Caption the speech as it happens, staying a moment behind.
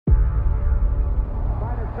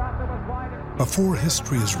Before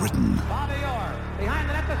history is written,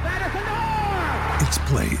 it's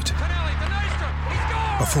played.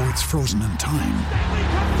 Before it's frozen in time,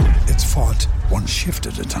 it's fought one shift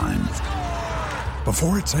at a time.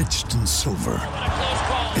 Before it's etched in silver,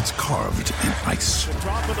 it's carved in ice.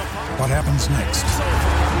 What happens next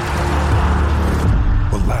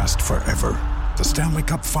will last forever. The Stanley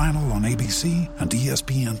Cup Final on ABC and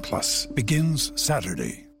ESPN Plus begins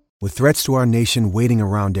Saturday. With threats to our nation waiting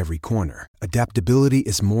around every corner, adaptability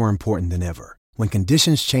is more important than ever. When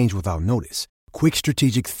conditions change without notice, quick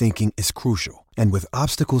strategic thinking is crucial. And with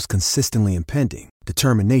obstacles consistently impending,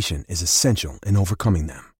 determination is essential in overcoming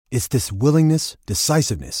them. It's this willingness,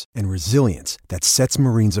 decisiveness, and resilience that sets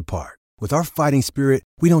Marines apart. With our fighting spirit,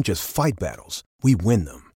 we don't just fight battles, we win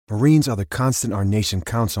them. Marines are the constant our nation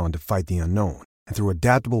counts on to fight the unknown. And through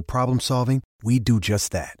adaptable problem solving, we do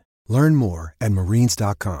just that. Learn more at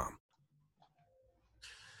marines.com.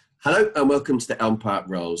 Hello and welcome to the Elm Park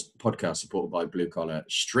Rolls podcast supported by Blue Collar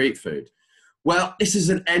Street Food. Well, this is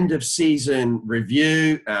an end of season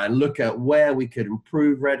review and look at where we could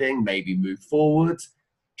improve Reading, maybe move forward.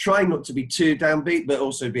 Trying not to be too downbeat, but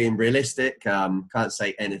also being realistic. Can't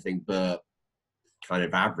say anything but kind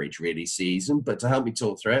of average really season. But to help me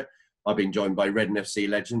talk through it, I've been joined by Reading FC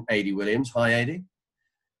legend Adi Williams. Hi, Adi.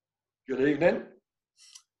 Good evening.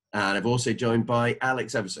 And I've also joined by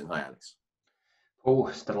Alex Everson. Hi, Alex. Oh,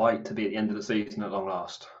 it's a delight to be at the end of the season at long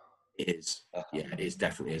last. It is. Yeah, it is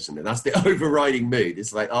definitely, isn't it? That's the overriding mood.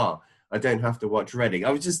 It's like, I don't have to watch Reading.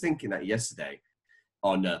 I was just thinking that yesterday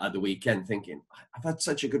on at the weekend, thinking, I've had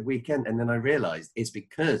such a good weekend. And then I realised it's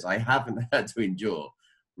because I haven't had to endure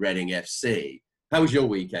Reading FC. How was your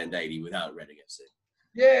weekend, Adi, without Reading FC?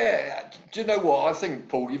 Yeah, do you know what? I think,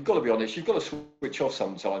 Paul, you've got to be honest. You've got to switch off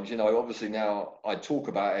sometimes. You know, obviously now I talk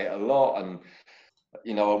about it a lot and,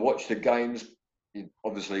 you know, I watch the games,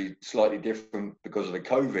 obviously slightly different because of the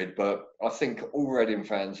COVID, but I think all Reading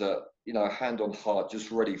fans are, you know, hand on heart,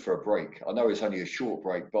 just ready for a break. I know it's only a short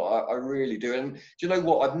break, but I really do. And do you know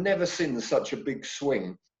what? I've never seen such a big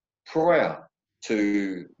swing prior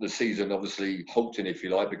to the season, obviously halting, if you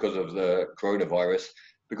like, because of the coronavirus.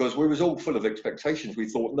 Because we was all full of expectations. We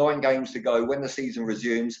thought 9 games to go when the season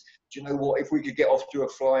resumes. Do you know what? If we could get off to a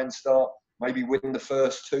flying start, maybe win the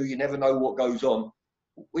first 2, you never know what goes on.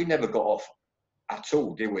 We never got off at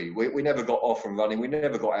all, did we? We never got off and running. We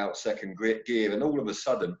never got out second gear. And all of a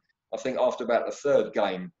sudden, I think after about the 3rd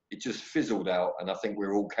game, it just fizzled out. And I think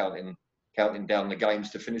we're all counting down the games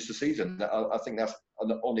to finish the season. I think that's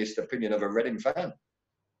an honest opinion of a Reading fan.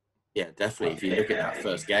 Yeah, definitely. If you look at that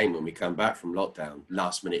first game when we come back from lockdown,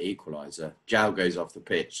 last-minute equaliser, João goes off the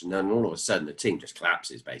pitch, and then all of a sudden the team just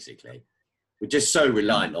collapses, basically. We're just so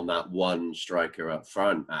reliant on that one striker up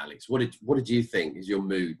front, Alex. What did you think is your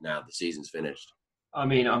mood now the season's finished? I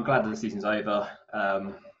mean, I'm glad that the season's over. I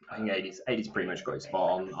think 80's pretty much got it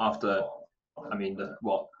spot on. After,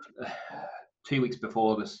 2 weeks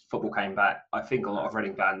before this football came back, I think a lot of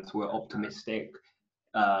Reading fans were optimistic.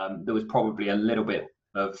 There was probably a little bit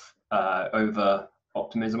of over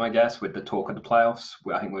optimism, I guess, with the talk of the playoffs.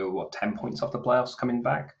 I think we were 10 points off the playoffs coming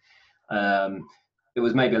back. It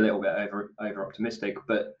was maybe a little bit over optimistic,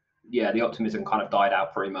 but yeah, the optimism kind of died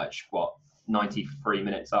out pretty much 93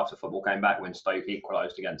 minutes after football came back when Stoke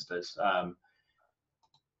equalised against us.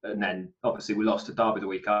 And then obviously we lost to Derby the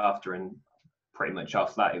week after, and pretty much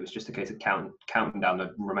after that it was just a case of counting down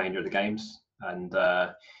the remainder of the games. And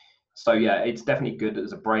so yeah, it's definitely good that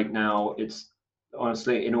there's a break now. It's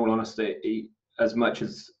honestly, in all honesty, as much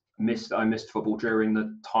as I missed football during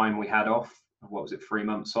the time we had off, 3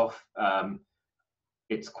 months off,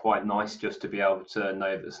 it's quite nice just to be able to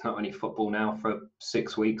know that there's not any football now for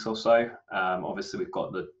 6 weeks or so. Obviously we've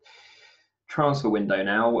got the transfer window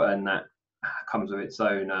now, and that comes with its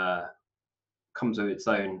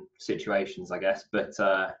own situations, I guess, but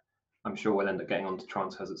I'm sure we'll end up getting onto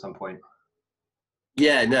transfers at some point.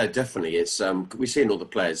 Yeah, no, definitely. It's we've seen all the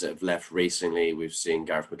players that have left recently. We've seen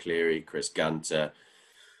Gareth McCleary, Chris Gunter,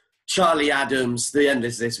 Charlie Adams. The end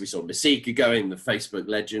is this. We saw Masika going, the Facebook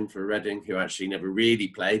legend for Reading, who actually never really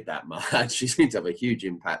played that much. She seemed to have a huge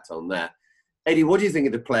impact on that. Eddie, what do you think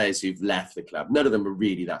of the players who've left the club? None of them are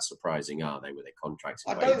really that surprising, are they, with their contracts?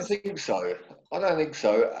 I don't think so.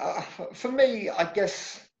 For me, I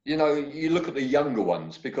guess, you know, you look at the younger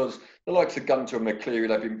ones, because the likes of Gunter and McCleary,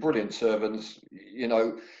 they've been brilliant servants, you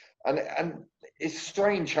know, and it's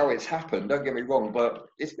strange how it's happened, don't get me wrong, but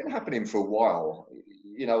it's been happening for a while.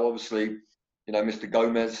 You know, obviously, you know, Mr.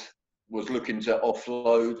 Gomez was looking to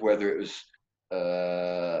offload, whether it was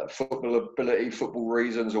football ability, football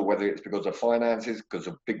reasons, or whether it's because of finances, because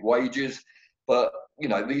of big wages. But you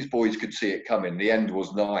know, these boys could see it coming. The end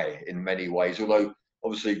was nigh in many ways, although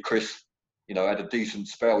obviously Chris, you know, had a decent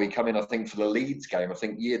spell. He came in, I think, for the Leeds game. I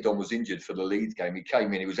think Yeardon was injured for the Leeds game. He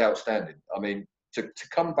came in, he was outstanding. I mean, to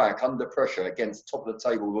come back under pressure against top of the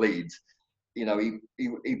table Leeds, you know,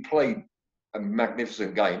 he played a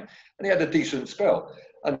magnificent game and he had a decent spell.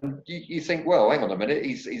 And you think, well, hang on a minute,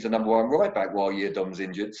 he's a number one right back while Yeardon's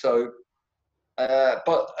injured. So,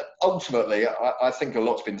 but ultimately, I think a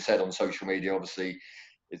lot's been said on social media. Obviously,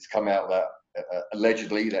 it's come out that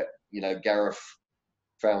allegedly that, you know, Gareth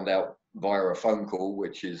found out via a phone call,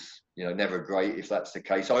 which is, you know, never great if that's the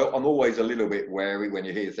case. I'm always a little bit wary when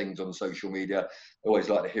you hear things on social media. I always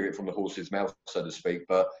like to hear it from the horse's mouth, so to speak.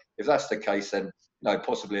 But if that's the case, then no,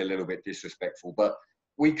 possibly a little bit disrespectful. But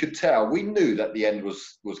we could tell, we knew that the end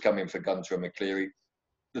was coming for Gunter and McCleary.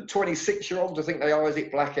 The 26-year-olds, I think they are, is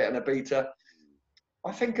it Blackett and Abita?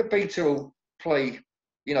 I think Abita will play,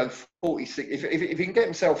 you know, 46. If he can get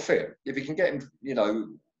himself fit, if he can get him, you know,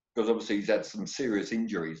 because obviously he's had some serious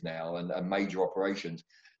injuries now and major operations.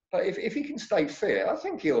 But if he can stay fit, I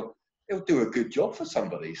think he'll do a good job for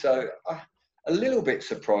somebody. So a little bit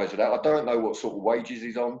surprised with that. I don't know what sort of wages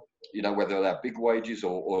he's on, you know, whether they're big wages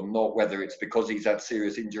or not, whether it's because he's had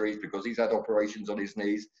serious injuries, because he's had operations on his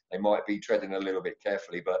knees. They might be treading a little bit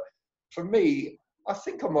carefully. But for me, I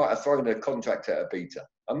think I might have thrown a contract at Abita.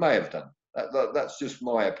 I may have done. That's just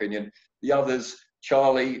my opinion. The others,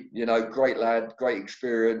 Charlie, you know, great lad, great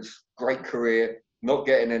experience, great career, not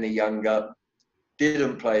getting any younger,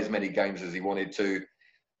 didn't play as many games as he wanted to.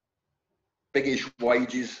 Biggish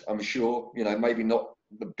wages, I'm sure, you know, maybe not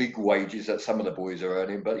the big wages that some of the boys are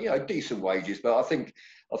earning, but, you know, decent wages. But I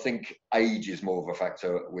think age is more of a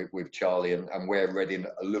factor with Charlie and where Reading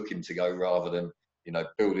are looking to go rather than, you know,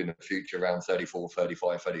 building a future around 34,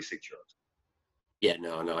 35, 36-year-olds. Yeah,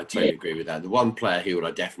 no, I totally agree with that. The one player who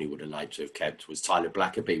I definitely would have liked to have kept was Tyler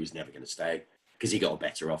Blackett, but he was never going to stay because he got a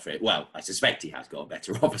better offer. Well, I suspect he has got a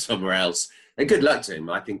better offer somewhere else. And good luck to him.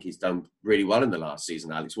 I think he's done really well in the last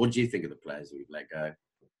season, Alex. What do you think of the players that we've let go?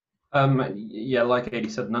 Yeah, like Eddie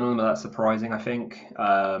said, none of them are that surprising, I think.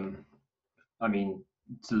 I mean,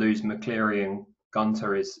 to lose McCleary and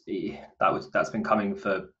Gunter that's been coming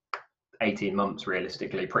for 18 months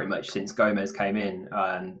realistically, pretty much since Gomez came in,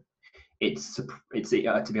 and it's to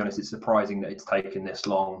be honest, it's surprising that it's taken this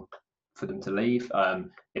long for them to leave.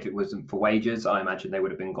 If it wasn't for wages, I imagine they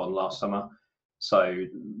would have been gone last summer. So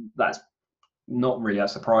that's not really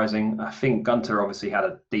that surprising. I think Gunter obviously had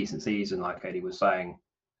a decent season, like Eddie was saying.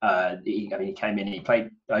 He came in, he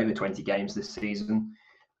played over 20 games this season,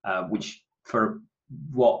 which for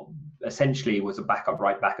what essentially was a backup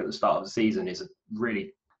right back at the start of the season is a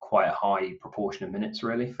really quite a high proportion of minutes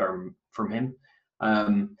really from him.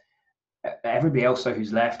 Everybody else though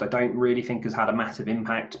who's left, I don't really think has had a massive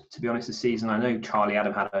impact, to be honest, this season. I know Charlie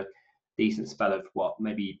Adam had a decent spell of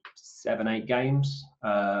maybe 7-8 games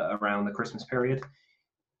around the Christmas period.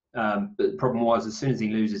 But the problem was, as soon as he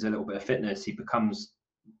loses a little bit of fitness, he becomes,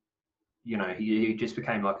 you know, he just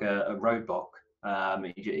became like a roadblock.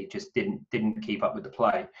 He just didn't keep up with the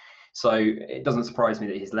play. So it doesn't surprise me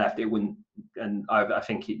that he's left. It wouldn't, and I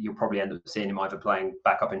think you'll probably end up seeing him either playing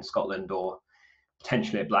back up in Scotland or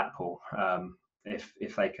potentially at Blackpool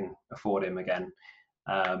if they can afford him again.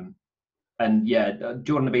 And yeah,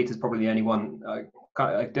 Jordan Abita is probably the only one.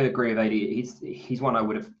 I do agree with Eddie. He's one I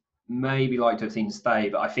would have maybe liked to have seen stay,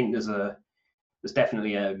 but I think there's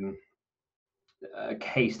definitely a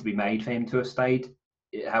case to be made for him to have stayed.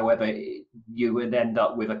 However, you would end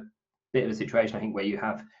up with a bit of a situation, I think, where you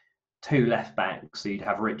have two left backs. So you'd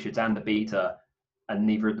have Richards and Abita, and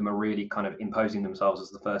neither of them are really kind of imposing themselves as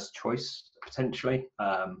the first choice, potentially.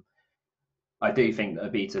 I do think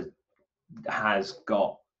that Abita has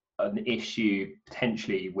got an issue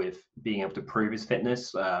potentially with being able to prove his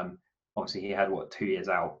fitness. Obviously, he had 2 years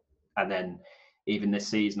out, and then even this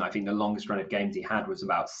season, I think the longest run of games he had was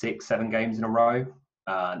about 6-7 games in a row.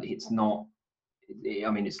 It's not.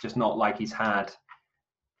 I mean, it's just not like he's had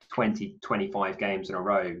 20-25 games in a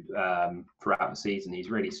row throughout the season. He's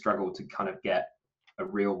really struggled to kind of get a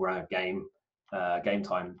real run of game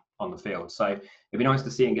time on the field. So it'd be nice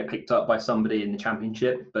to see him get picked up by somebody in the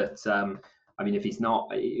Championship. But I mean, if he's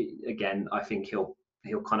not, again, I think he'll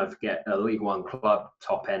kind of get a League One club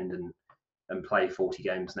top end and play 40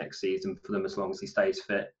 games next season for them as long as he stays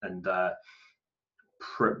fit and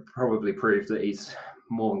probably prove that he's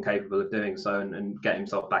more than capable of doing so and get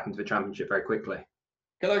himself back into the Championship very quickly.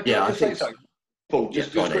 Can I just say something, Paul?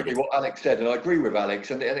 Just quickly what Alex said, and I agree with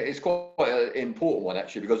Alex, and it's quite an important one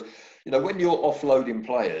actually, because, you know, when you're offloading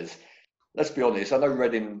players, let's be honest, I know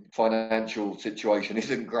Reading financial situation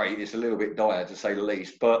isn't great. It's a little bit dire, to say the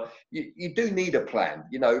least. But you do need a plan.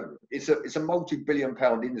 You know, it's a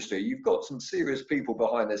multi-billion-pound industry. You've got some serious people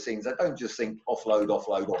behind the scenes. They don't just think offload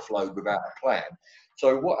without a plan.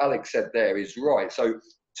 So what Alex said there is right. So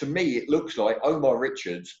to me, it looks like Omar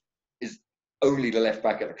Richards is only the left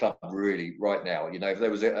back at the club really right now. You know, if there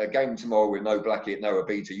was a game tomorrow with no Blackett, no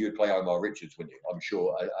Abita, you'd play Omar Richards, wouldn't you? I'm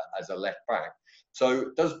sure, as a left back.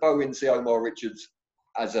 So does Bowen see Omar Richards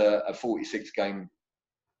as a 46-game,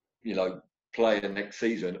 you know, player next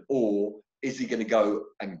season, or is he going to go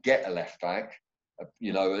and get a left back,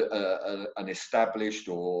 you know, an established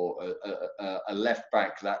or a left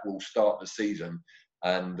back that will start the season,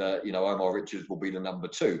 and you know, Omar Richards will be the number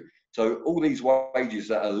 2. So all these wages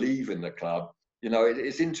that are leaving the club, you know,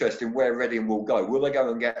 it's interesting where Reading will go. Will they go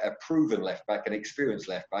and get a proven left back, an experienced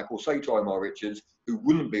left back, or say to Omar Richards, who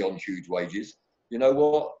wouldn't be on huge wages, you know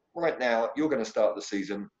what, right now, you're going to start the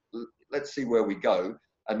season. Let's see where we go.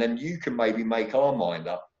 And then you can maybe make our mind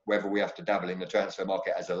up whether we have to dabble in the transfer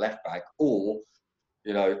market as a left back or,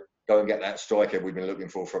 you know, go and get that striker we've been looking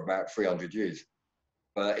for about 300 years.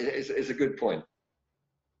 But it's a good point.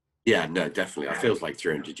 Yeah, no, definitely. It feels like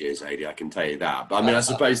 300 years, AD, I can tell you that. But I mean, I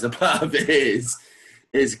suppose the part of it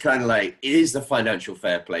is kind of like, it is the financial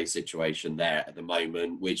fair play situation there at the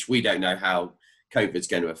moment, which we don't know how COVID's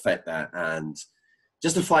going to affect that. And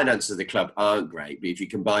just the finances of the club aren't great. But if you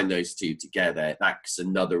combine those two together, that's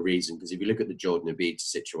another reason. Because if you look at the Jordan Abita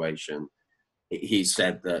situation, he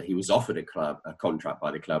said that he was offered a contract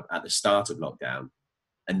by the club at the start of lockdown,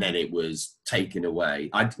 and then it was taken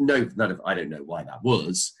away. I don't know why that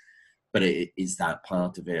was. But is that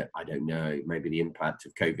part of it? I don't know. Maybe the impact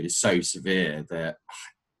of COVID is so severe that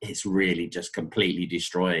it's really just completely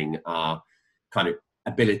destroying our kind of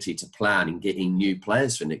ability to plan and getting new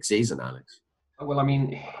players for next season, Alex. Well, I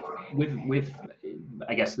mean, with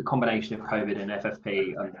I guess the combination of COVID and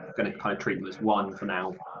FFP, I'm going to kind of treat them as one for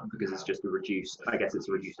now because it's just a reduced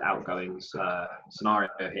outgoings scenario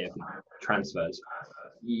here for transfers.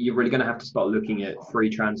 You're really going to have to start looking at free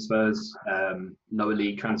transfers, lower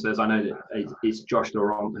league transfers. I know that it's Josh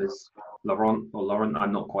Laurent.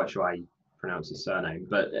 I'm not quite sure how you pronounce his surname,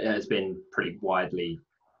 but it has been pretty widely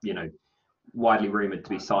rumoured to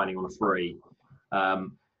be signing on a free.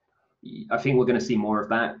 I think we're going to see more of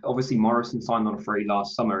that. Obviously, Morrison signed on a free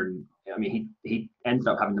last summer, and I mean, he ended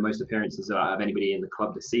up having the most appearances out of anybody in the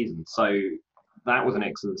club this season. So that was an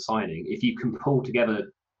excellent signing. If you can pull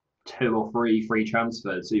together 2 or 3 free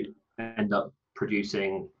transfers who end up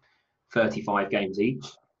producing 35 games each,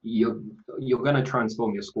 you're going to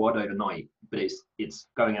transform your squad overnight. But it's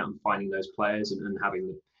going out and finding those players and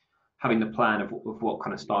having the plan of what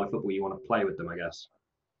kind of style of football you want to play with them, I guess.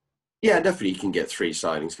 Yeah, definitely you can get 3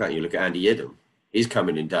 signings, can't you? Look at Andy Idham. He's come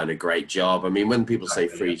in and done a great job. I mean, when people say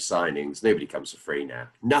free signings, nobody comes for free now.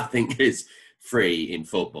 Nothing is free in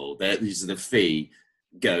football. The fee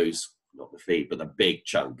goes, not the fee, but the big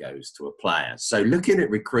chunk goes to a player. So looking at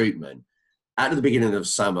recruitment, at the beginning of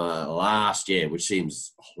summer last year, which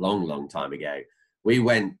seems a long, long time ago, we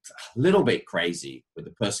went a little bit crazy with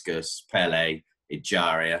the Puskas, Pele,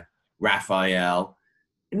 Ejaria, Raphael.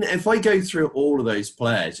 And if I go through all of those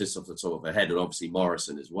players, just off the top of my head, and obviously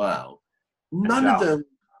Morrison as well, none of them...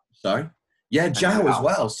 Sorry? Yeah, João as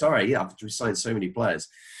well. Sorry, yeah, I've signed so many players.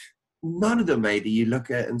 None of them, maybe you look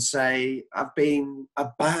at and say, have been a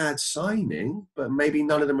bad signing, but maybe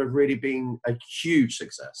none of them have really been a huge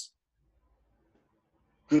success.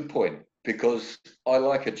 Good point, because I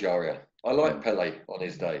like Ejaria. I like Pele on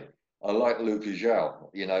his day. I like Lucas João.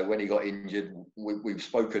 You know, when he got injured, we've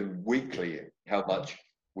spoken weekly how much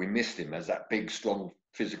we missed him as that big, strong,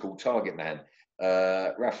 physical target man.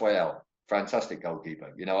 Raphael, fantastic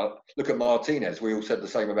goalkeeper. You know, look at Martinez. We all said the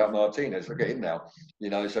same about Martinez. Look at him now. You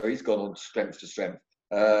know, so he's gone on strength to strength.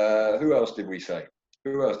 Who else did we say?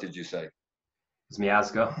 Who else did you say? It's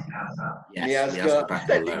Miazga. Yes, Miazga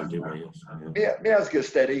steady. Yeah, Miazga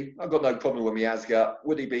steady. I've got no problem with Miazga.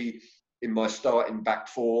 Would he be in my starting back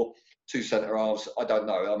 4, 2 centre halves? I don't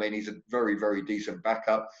know. I mean, he's a very, very decent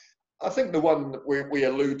backup. I think the one we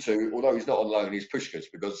allude to, although he's not on loan, is Puskas,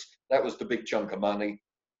 because that was the big chunk of money.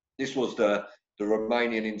 This was the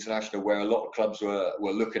Romanian international where a lot of clubs were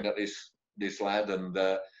looking at this lad, and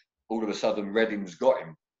all of a sudden Reading's got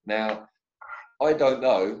him. Now, I don't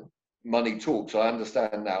know. Money talks. I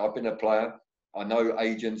understand now. I've been a player. I know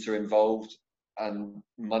agents are involved, and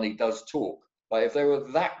money does talk. But if there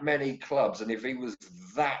were that many clubs, and if he was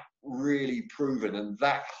that really proven and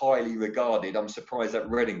that highly regarded, I'm surprised that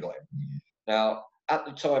Reading got him. Now, at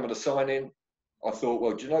the time of the signing, I thought,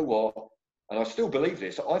 well, do you know what? And I still believe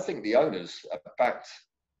this. I think the owners have backed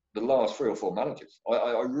the last 3 or 4 managers.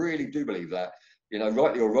 I really do believe that, you know,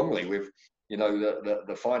 rightly or wrongly, with, you know,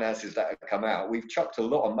 the finances that have come out, we've chucked a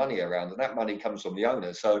lot of money around, and that money comes from the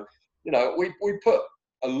owners. So, you know, we put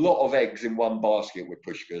a lot of eggs in one basket with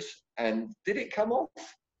Puskás, and did it come off?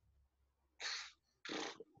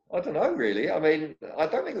 I don't know, really. I mean, I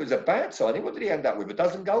don't think it was a bad signing. What did he end up with? A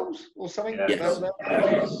dozen goals or something? Yes.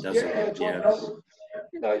 12 goals.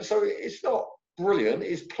 You know, so it's not brilliant.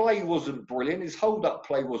 His play wasn't brilliant. His hold-up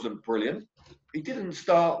play wasn't brilliant. He didn't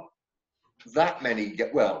start that many.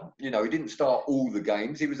 Well, you know, he didn't start all the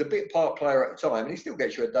games. He was a bit part player at the time, and he still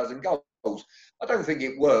gets you a dozen goals. I don't think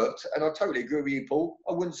it worked, and I totally agree with you, Paul.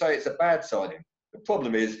 I wouldn't say it's a bad signing. The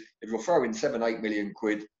problem is, if you're throwing 7-8 million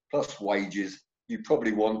quid plus wages, you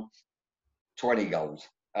probably want 20 goals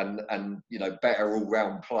and you know, better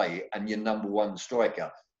all-round play and your number one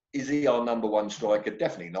striker. Is he our number one striker?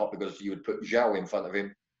 Definitely not, because you would put João in front of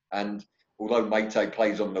him. And although Meite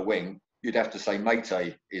plays on the wing, you'd have to say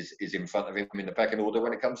Meite is in front of him in the pecking order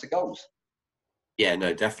when it comes to goals. Yeah,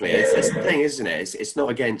 no, definitely. It's the thing, isn't it? It's not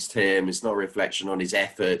against him. It's not a reflection on his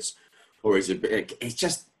efforts, or it's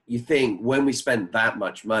just, you think, when we spend that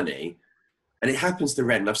much money, and it happens to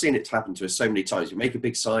Red, and I've seen it happen to us so many times. You make a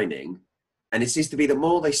big signing, and it seems to be the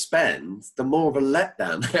more they spend, the more of a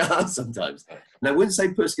letdown they are sometimes. And I wouldn't say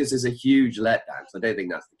Puskás is a huge letdown, because I don't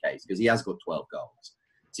think that's the case, because he has got 12 goals.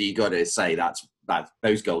 So you've got to say that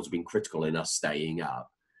those goals have been critical in us staying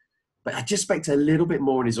up. But I just expect a little bit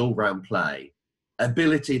more in his all-round play,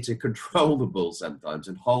 ability to control the ball sometimes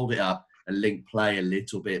and hold it up and link play a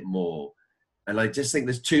little bit more. And I just think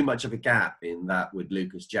there's too much of a gap in that with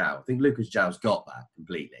Lucas João. I think Lucas João's got that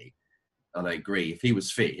completely. And I agree, if he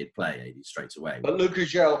was fit, he'd play 80 straight away. But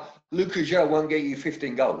Lucas João won't get you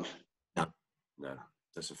 15 goals. No,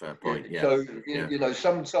 that's a fair point. Yeah. So, you know,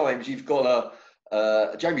 sometimes you've got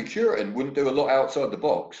Jamie Curran wouldn't do a lot outside the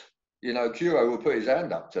box. You know, Curran will put his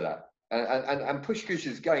hand up to that. And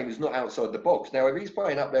Puskás' game is not outside the box. Now, if he's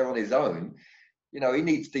playing up there on his own, you know, he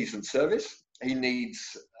needs decent service. He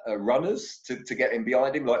needs runners to get him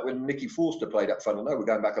behind him. Like when Nicky Forster played up front, I know we're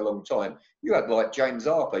going back a long time, you had like James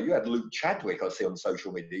Harper, you had Luke Chadwick, I see on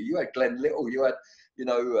social media, you had Glenn Little, you had, you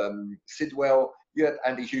know, Sidwell, you had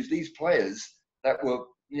Andy Hughes, these players that were,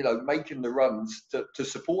 you know, making the runs to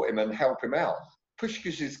support him and help him out.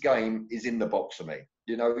 Puskás' game is in the box for me.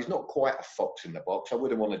 You know, he's not quite a fox in the box. I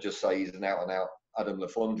wouldn't want to just say he's an out-and-out Adam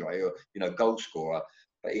Lafondre or, you know, goal scorer.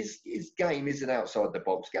 But his game isn't outside the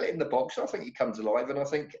box. Get it in the box. I think he comes alive. And I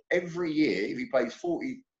think every year, if he plays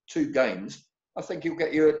 42 games, I think he'll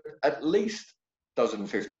get you at least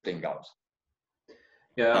 15 goals.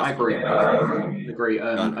 Yeah, I agree.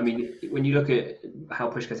 I mean, when you look at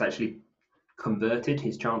how Puskás actually converted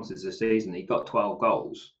his chances this season, he got 12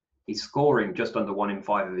 goals. He's scoring just under 1 in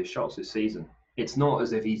 5 of his shots this season. It's not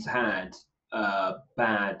as if he's had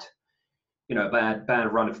bad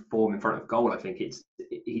run of form in front of goal. I think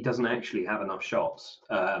he doesn't actually have enough shots,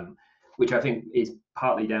 which I think is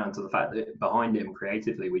partly down to the fact that behind him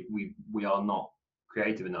creatively, we are not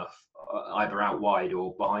creative enough, either out wide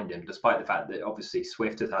or behind him. Despite the fact that obviously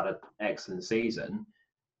Swift has had an excellent season,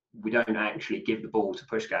 we don't actually give the ball to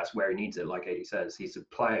Puskás where he needs it. Like Eddie says, he's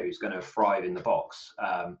a player who's going to thrive in the box.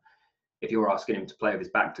 If you're asking him to play with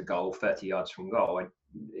his back to goal, 30 yards from goal,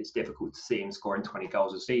 it's difficult to see him scoring 20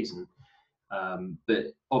 goals a season.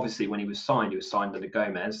 But obviously when he was signed under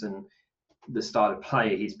Gomez, and the style of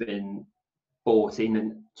play he's been brought in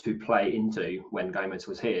and to play into when Gomez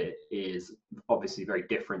was here is obviously very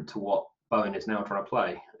different to what Bowen is now trying to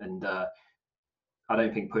play. And I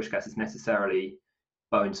don't think Puskás is necessarily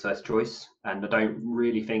Bowen's first choice, and I don't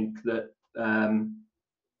really think that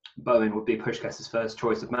Bowen would be Puskás' first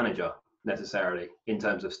choice of manager necessarily in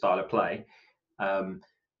terms of style of play.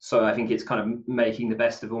 So I think it's kind of making the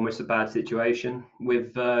best of almost a bad situation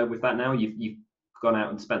with that now. You've gone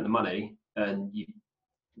out and spent the money, and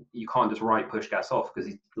you can't just write Puskás off, because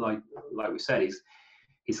he's like we said,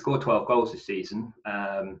 he's scored 12 goals this season.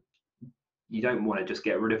 You don't want to just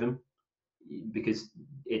get rid of him, because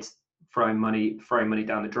it's throwing money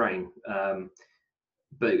down the drain.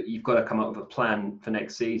 But you've got to come up with a plan for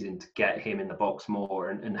next season to get him in the box more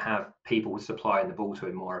and have people supplying the ball to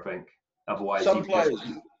him more, I think. Otherwise,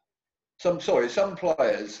 some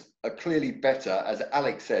players are clearly better, as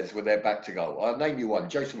Alex says, with their back to goal. I'll name you one,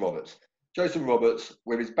 Jason Roberts. Jason Roberts,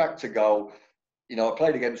 with his back to goal, you know, I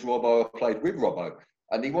played against Robbo, I played with Robbo,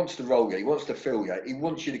 and he wants to roll you, he wants to fill you, he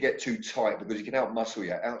wants you to get too tight because he can out-muscle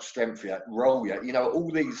you, out-strength you, roll you, you know,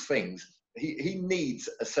 all these things. He needs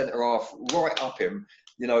a centre-half right up him,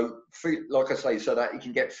 you know, like I say, so that he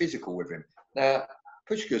can get physical with him. Now,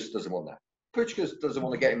 Puskás doesn't want that. Puskás doesn't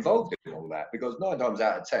want to get involved in all that because 9 times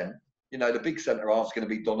out of 10, you know, the big centre half's going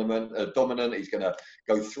to be dominant. He's going to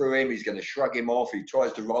go through him. He's going to shrug him off. He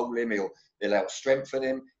tries to roll him. He'll out-strengthen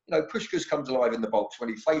him. You know, Puskás comes alive in the box when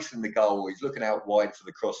he's facing the goal. He's looking out wide for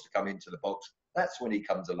the cross to come into the box. That's when he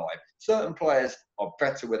comes alive. Certain players are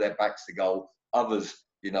better with their backs to goal. Others,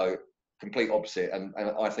 you know, complete opposite. And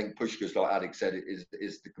I think Puskás, like Alex said,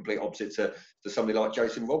 is the complete opposite to somebody like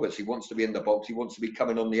Jason Roberts. He wants to be in the box. He wants to be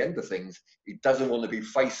coming on the end of things. He doesn't want to be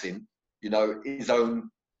facing, you know, his own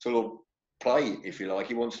sort of play, if you like.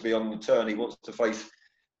 He wants to be on the turn. He wants to face,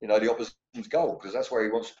 you know, the opposition's goal because that's where he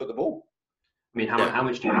wants to put the ball. I mean, how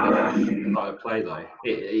much do you think about play though?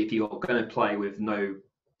 If you're going to play with no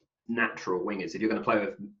natural wingers, if you're going to play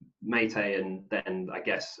with Mate and then I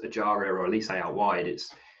guess Ajara or Elise out wide,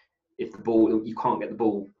 if the ball, you can't get the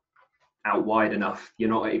ball out wide enough, you're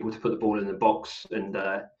not able to put the ball in the box and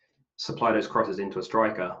supply those crosses into a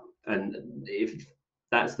striker. And if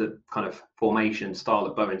that's the kind of formation style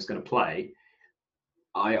that Bowen's going to play,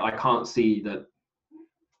 I can't see that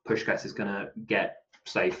Puskás is going to get,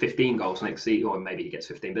 say, 15 goals next season, or maybe he gets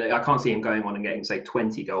 15, but I can't see him going on and getting, say,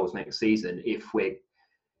 20 goals next season if we're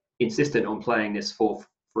insistent on playing this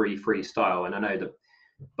 4-3-3 style. And I know that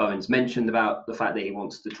Bowen's mentioned about the fact that he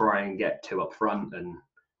wants to try and get 2 up front, and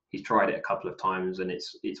he's tried it a couple of times and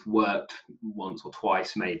it's worked once or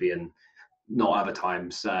twice maybe, and not other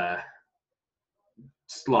times,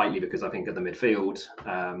 slightly because I think of the midfield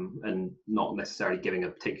and not necessarily giving a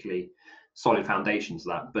particularly solid foundation to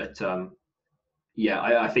that. But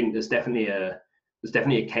I think there's definitely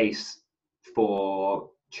a case for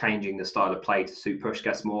changing the style of play to suit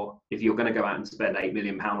Puskás more. If you're going to go out and spend £8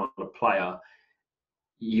 million on a player,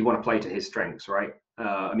 you want to play to his strengths, right?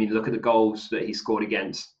 I mean, look at the goals that he scored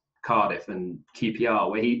against Cardiff and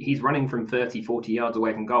QPR, where he's running from 30, 40 yards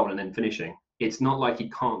away from goal and then finishing. It's not like he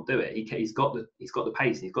can't do it. He's got the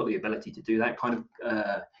pace and he's got the ability to do that kind of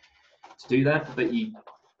But you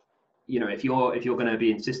know, if you're going to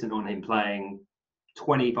be insistent on him playing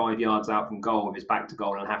 25 yards out from goal with his back to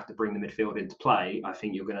goal and have to bring the midfield into play, I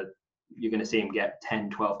think you're going to see him get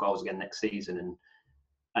 10, 12 goals again next season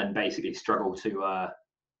and basically struggle to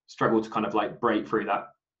kind of like break through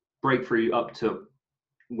up to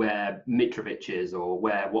where Mitrovic is or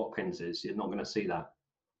where Watkins is. You're not going to see that.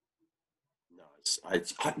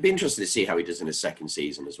 I'd be interested to see how he does in his second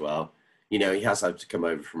season as well. You know, he has had to come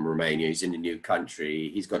over from Romania. He's in a new country.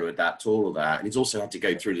 He's got to adapt to all of that. And he's also had to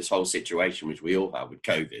go through this whole situation, which we all have with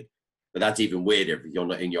COVID. But that's even weirder if you're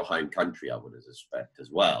not in your home country, I would suspect as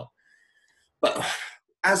well. But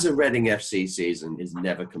as a Reading FC season is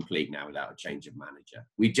never complete now without a change of manager.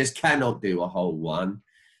 We just cannot do a whole one.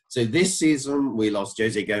 So this season, we lost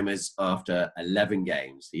Jose Gomez after 11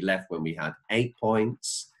 games. He left when we had 8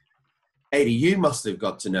 points. Adi, you must have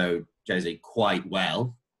got to know Jose quite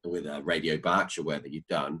well with Radio Berkshire work that you've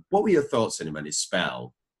done. What were your thoughts on him and his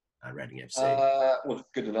spell at Reading FC? Wasn't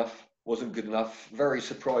good enough. Wasn't good enough. Very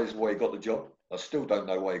surprised why he got the job. I still don't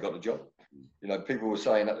know why he got the job. You know, people were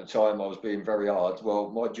saying at the time I was being very hard. Well,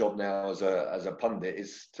 my job now as a pundit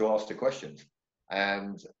is to ask the questions.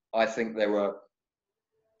 And I think there were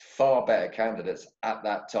far better candidates at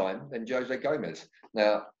that time than Jose Gomez.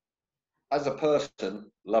 Now, as a person,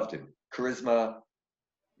 loved him. Charisma,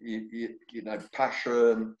 you know,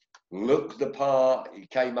 passion, looked the part. He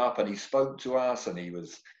came up and he spoke to us and he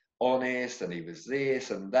was honest and he was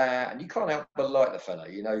this and that. And you can't help but like the fella.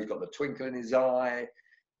 You know, he's got the twinkle in his eye,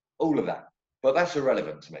 all of that. But that's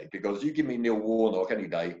irrelevant to me because you give me Neil Warnock any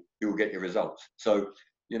day, you'll get your results. So,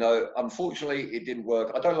 you know, unfortunately, it didn't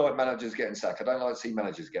work. I don't like managers getting sacked. I don't like to see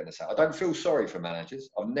managers getting sacked. I don't feel sorry for managers.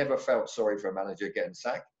 I've never felt sorry for a manager getting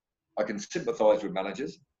sacked. I can sympathise with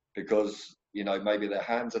managers because, you know, maybe their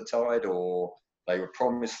hands are tied or they were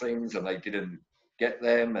promised things and they didn't get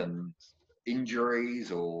them, and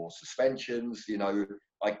injuries or suspensions, you know,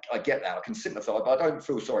 I get that. I can sympathise, but I don't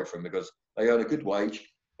feel sorry for them because they earn a good wage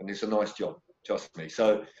and it's a nice job, trust me.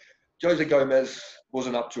 So Jose Gomez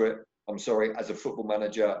wasn't up to it. I'm sorry, as a football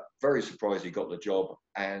manager, very surprised he got the job.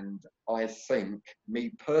 And I think,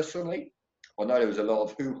 me personally, I know there was a lot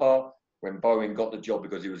of hoo-ha when Bowen got the job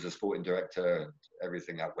because he was a sporting director and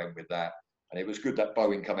everything that went with that. And it was good that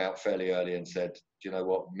Bowen came out fairly early and said, do you know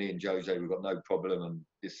what, me and Jose, we've got no problem and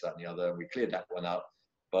this, that and the other. And we cleared that one up.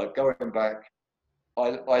 But going back,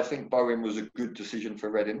 I think Bowen was a good decision for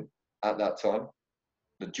Reading at that time.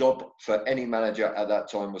 The job for any manager at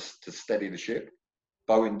that time was to steady the ship.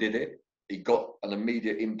 Bowen did it. He got an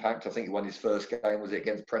immediate impact. I think he won his first game, was it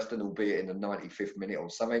against Preston, albeit in the 95th minute or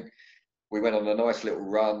something. We went on a nice little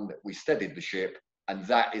run. We steadied the ship. And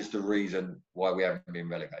that is the reason why we haven't been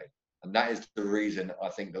relegated. And that is the reason I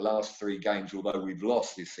think the last 3 games, although we've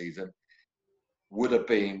lost this season, would have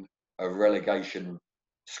been a relegation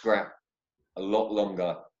scrap a lot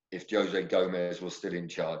longer if Jose Gomez was still in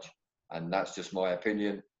charge. And that's just my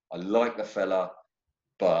opinion. I like the fella,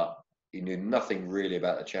 but he knew nothing really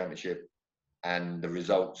about the Championship, and the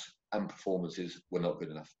results and performances were not good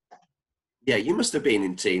enough. Yeah, you must have been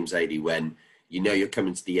in teams, Adi, when you know you're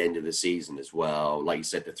coming to the end of the season as well. Like you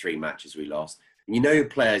said, the 3 matches we lost. And you know your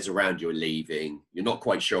players around you are leaving. You're not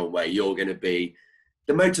quite sure where you're going to be.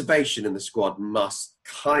 The motivation in the squad must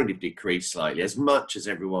kind of decrease slightly, as much as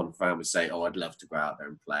everyone fan would say, oh, I'd love to go out there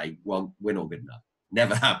and play. Well, we're not good enough.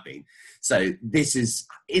 Never have been. So this is,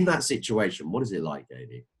 in that situation, what is it like,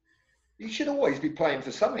 Adi? You should always be playing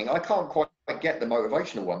for something. I can't quite get the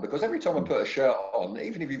motivational one, because every time I put a shirt on,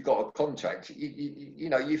 even if you've got a contract, you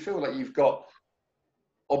know, you feel like you've got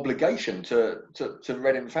obligation to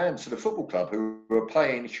Reading fans, to the football club, who are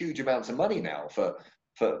paying huge amounts of money now for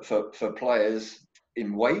players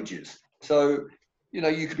in wages. So, you know,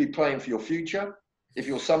 you could be playing for your future. If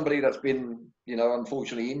you're somebody that's been, you know,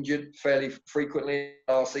 unfortunately injured fairly frequently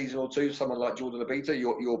last season or 2, someone like Jordan Obita,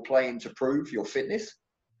 you're playing to prove your fitness.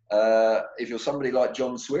 If you're somebody like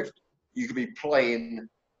John Swift, you could be playing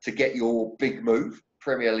to get your big move,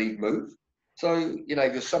 Premier League move. So, you know,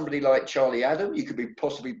 if you're somebody like Charlie Adam, you could be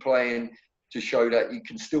possibly playing to show that you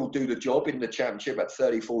can still do the job in the Championship at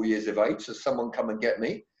 34 years of age. So someone come and get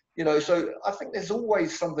me, you know. So I think there's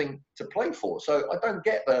always something to play for. So I don't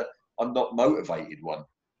get the I'm not motivated one.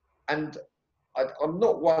 And I'm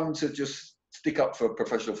not one to just stick up for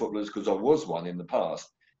professional footballers, because I was one in the past.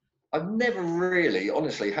 I've never really,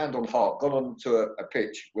 honestly, hand on heart, gone onto a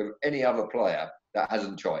pitch with any other player that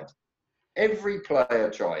hasn't tried. Every player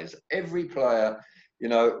tries. Every player, you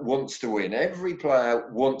know, wants to win. Every player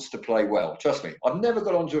wants to play well. Trust me, I've never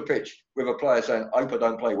got onto a pitch with a player saying, I hope I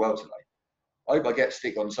don't play well today. I hope I get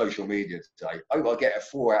stick on social media today. I hope I get a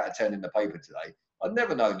 4 out of 10 in the paper today. I've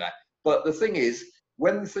never known that. But the thing is,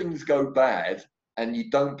 when things go bad and you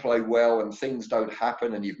don't play well and things don't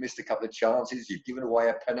happen and you've missed a couple of chances, you've given away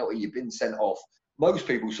a penalty, you've been sent off, most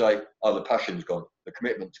people say, oh, the passion's gone, the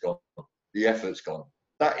commitment's gone, the effort's gone.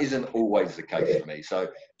 That isn't always the case for me. So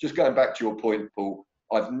just going back to your point, Paul,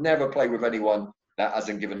 I've never played with anyone that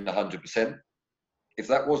hasn't given 100%. If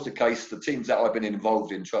that was the case, the teams that I've been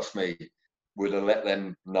involved in, trust me, would have let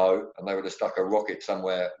them know, and they would have stuck a rocket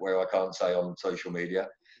somewhere where I can't say on social media.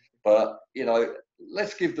 But, you know,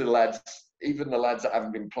 let's give the lads, even the lads that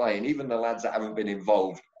haven't been playing, even the lads that haven't been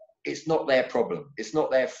involved, it's not their problem. It's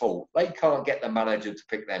not their fault. They can't get the manager to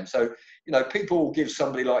pick them. So, you know, people will give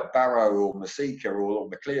somebody like Barrow or Masika or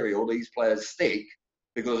McCleary or these players stick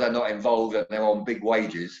because they're not involved and they're on big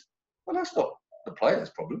wages. Well, that's not the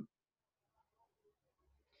player's problem.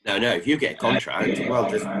 No. If you get a contract, well,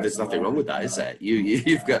 there's nothing wrong with that, is there?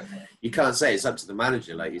 You can't say it's up to the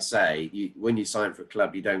manager, like you say. When you sign for a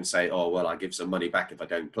club, you don't say, "Oh, well, I give some money back if I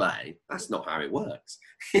don't play." That's not how it works.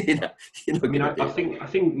 I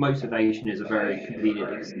think motivation is a very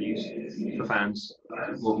convenient excuse for fans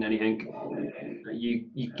more than anything. You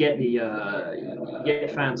get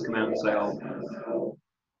fans come out and say, "Oh,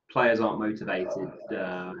 players aren't motivated."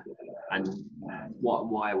 And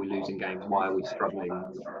why are we losing games? Why are we struggling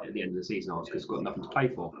at the end of the season? Because we've got nothing to play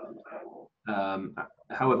for.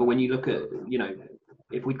 However, when you look at, you know,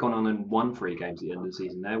 if we'd gone on and won 3 games at the end of the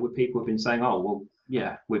season, there would people have been saying, oh, well,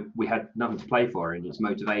 yeah, we had nothing to play for, and it's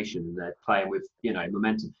motivation. They're playing with, you know,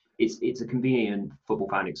 momentum. It's a convenient football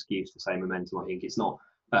fan excuse to say momentum. I think it's not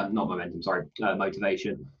momentum. Sorry,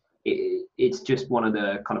 motivation. It's just one of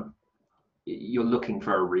the kind of, you're looking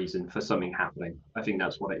for a reason for something happening. I think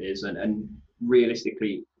that's what it is. And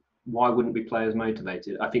realistically, why wouldn't be players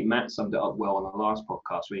motivated? I think Matt summed it up well on the last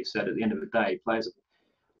podcast when he said at the end of the day, players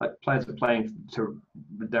are playing to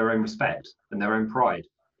their own respect and their own pride.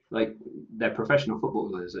 Like, they're professional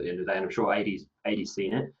footballers at the end of the day, and I'm sure AD's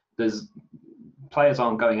seen it. Players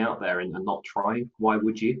aren't going out there and not trying. Why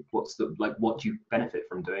would you? What do you benefit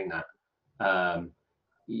from doing that?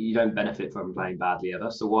 You don't benefit from playing badly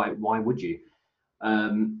ever, so why would you?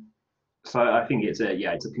 So I think it's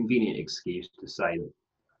a convenient excuse to say that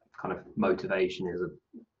kind of motivation is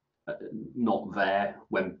not there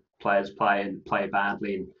when players play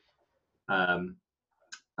badly, and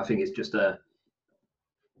I think it's just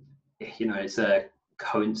it's a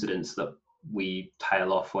coincidence that we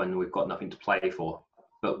tail off when we've got nothing to play for,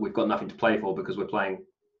 but we've got nothing to play for because we're playing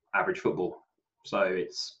average football. So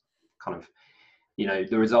it's kind of, you know,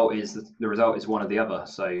 the result is one or the other.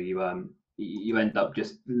 So you end up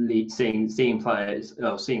just seeing players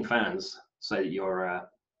or seeing fans say that you're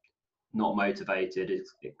not motivated.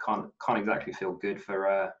 It can't exactly feel good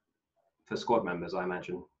for squad members, I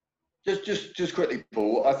imagine. Just quickly,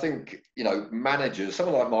 Paul. I think, managers,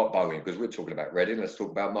 someone like Mark Bowen, because we're talking about Reading. Let's talk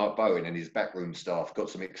about Mark Bowen and his backroom staff. Got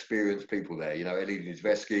some experienced people there. Eddie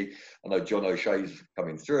Niedzwiecki. I know John O'Shea's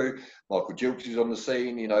coming through. Michael Gilks is on the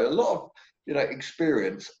scene. A lot of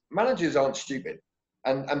experience. Managers aren't stupid,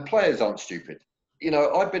 and players aren't stupid.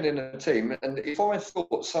 I've been in a team, and if I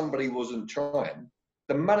thought somebody wasn't trying,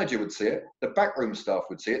 the manager would see it, the backroom staff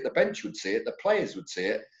would see it, the bench would see it, the players would see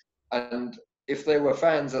it, and if there were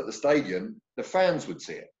fans at the stadium, the fans would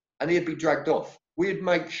see it, and he'd be dragged off. We'd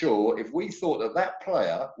make sure if we thought that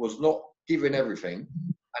player was not giving everything, and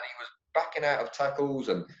he was backing out of tackles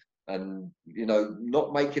and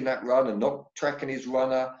not making that run and not tracking his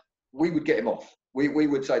runner, we would get him off. We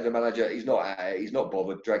would say to the manager, he's not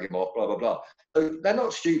bothered, drag him off, blah, blah, blah. So they're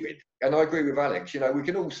not stupid. And I agree with Alex. We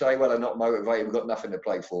can all say, well, they're not motivated, we've got nothing to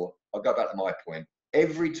play for. I'll go back to my point.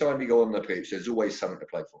 Every time you go on the pitch, there's always something to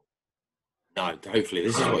play for. No, hopefully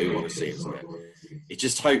this is what we want to see, isn't it? It's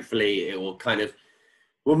just hopefully it will kind of...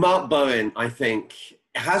 Well, Mark Bowen, I think,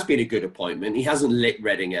 has been a good appointment. He hasn't lit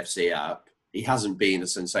Reading FC up. He hasn't been a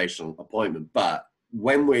sensational appointment. But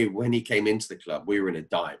when he came into the club, we were in a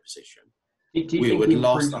dire position. We would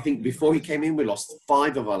lost. I think before he came in, we lost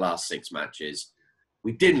 5 of our last 6 matches.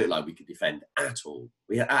 We didn't look like we could defend at all.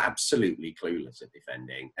 We were absolutely clueless at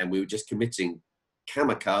defending, and we were just committing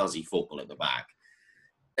kamikaze football at the back.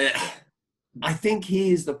 I think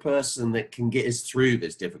he is the person that can get us through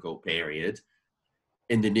this difficult period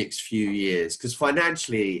in the next few years, because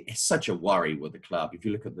financially, it's such a worry with the club. If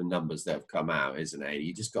you look at the numbers that have come out, isn't it?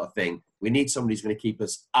 You just got to think we need somebody who's going to keep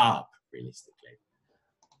us up realistically.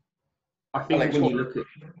 I think when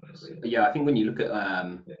you look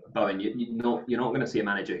at Bowen, you're not going to see a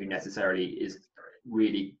manager who necessarily is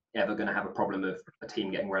really ever going to have a problem of a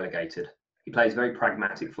team getting relegated. He plays very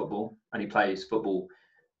pragmatic football, and he plays football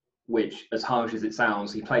which, as harsh as it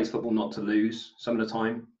sounds, he plays football not to lose some of the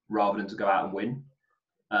time rather than to go out and win.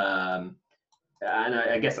 And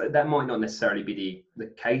I guess that might not necessarily be the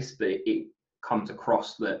case, but it comes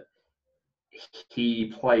across that he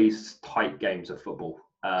plays tight games of football.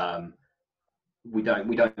 We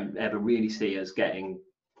don't ever really see us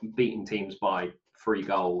beating teams by 3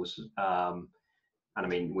 goals. And I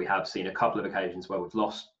mean, we have seen a couple of occasions where we've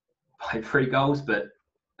lost by 3 goals, but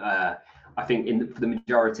I think for the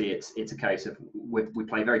majority, it's a case of we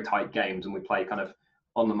play very tight games and we play kind of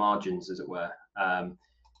on the margins, as it were.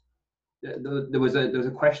 There was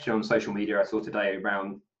a question on social media I saw today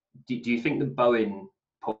around: do you think that Bowen,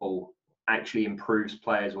 Paul, actually improves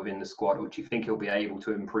players within the squad, or do you think he'll be able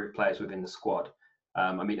to improve players within the squad?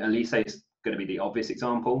 I mean, Elise is going to be the obvious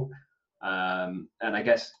example, and I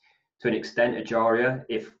guess to an extent, Ajaria,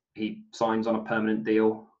 if he signs on a permanent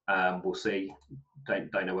deal, we'll see.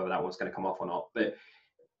 Don't know whether that one's going to come off or not, but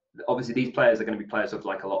obviously these players are going to be players with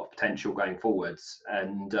like a lot of potential going forwards,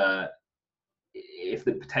 and if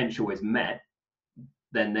the potential is met,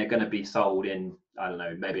 then they're going to be sold in, I don't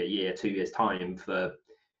know, maybe a year, 2 years time for,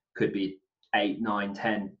 could be 8, 9,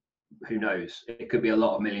 10, who knows? It could be a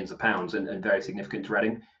lot of millions of pounds and very significant to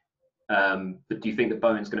Reading. But do you think that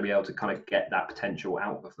Bowen's going to be able to kind of get that potential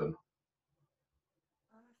out of them?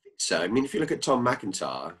 I think so. I mean, if you look at Tom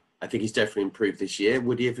McIntyre, I think he's definitely improved this year.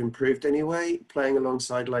 Would he have improved anyway, playing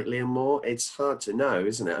alongside like Liam Moore? It's hard to know,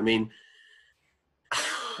 isn't it? I mean,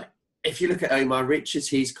 if you look at Omar Richards,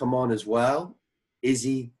 he's come on as well. Is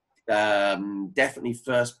he definitely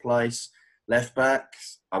first place left back?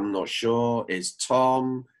 I'm not sure. Is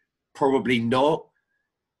Tom? Probably not.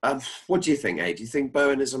 What do you think, Aid? Do you think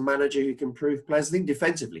Bowen is a manager who can improve players? I think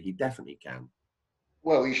defensively he definitely can.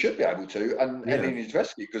 Well, he should be able to. And Eddie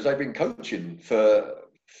Niedzwiecki, because they've been coaching for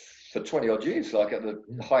 20 odd years, like at the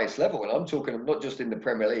highest level. And I'm talking not just in the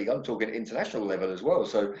Premier League, I'm talking international level as well.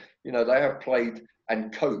 So, they have played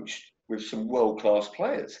and coached with some world-class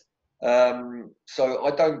players. So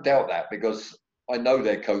I don't doubt that, because I know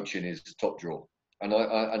their coaching is top draw. And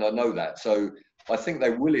I know that. So I think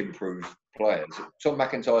they will improve players. Tom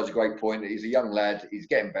McIntyre's a great point. He's a young lad. He's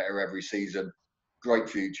getting better every season. Great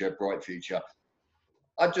future, bright future.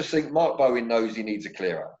 I just think Mark Bowen knows he needs a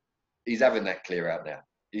clear out. He's having that clear out now.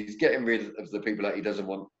 He's getting rid of the people that he doesn't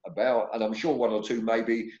want about. And I'm sure 1 or 2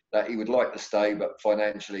 maybe that he would like to stay, but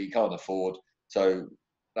financially he can't afford. So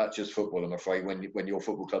that's just football, I'm afraid, when your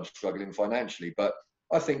football club's struggling financially. But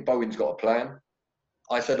I think Bowen's got a plan.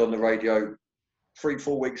 I said on the radio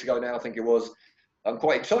 3-4 weeks ago now, I think it was, I'm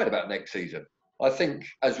quite excited about next season. I think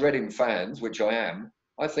as Reading fans, which I am,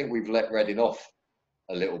 I think we've let Reading off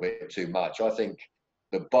a little bit too much. I think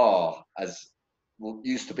the bar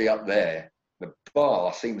used to be up there, the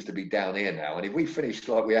bar seems to be down here now. And if we finish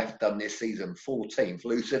like we have done this season, 14th,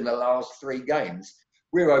 losing the last 3 games,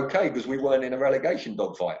 we're okay because we weren't in a relegation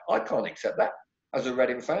dogfight. I can't accept that as a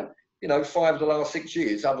Reading fan. 5 of the last 6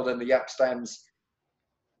 years, other than the Yap Stands,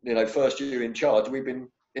 first year in charge, we've been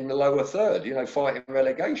in the lower third, fighting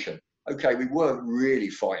relegation. Okay, we weren't really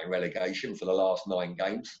fighting relegation for the last 9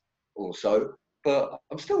 games or so, but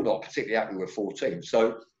I'm still not particularly happy with 14.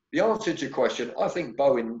 So the answer to your question, I think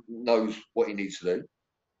Bowen knows what he needs to do.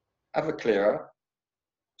 Have a clear out,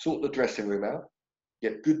 sort the dressing room out,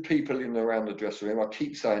 get good people in and around the dressing room. I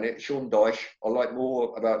keep saying it, Sean Dyche. I like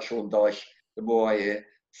more about Sean Dyche the more I hear.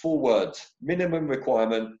 4 words, minimum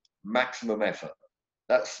requirement, maximum effort.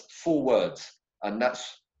 That's 4 words. And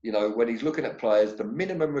that's, when he's looking at players, the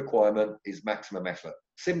minimum requirement is maximum effort.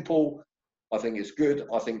 Simple. I think it's good.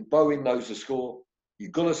 I think Bowen knows the score.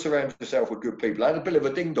 You've got to surround yourself with good people. I had a bit of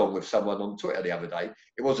a ding-dong with someone on Twitter the other day.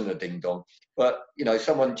 It wasn't a ding-dong. But,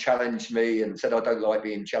 someone challenged me and said, I don't like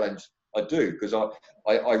being challenged. I do, because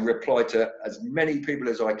I reply to as many people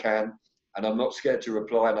as I can, and I'm not scared to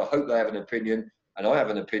reply, and I hope they have an opinion. And I have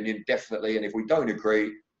an opinion, definitely. And if we don't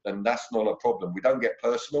agree, then that's not a problem. We don't get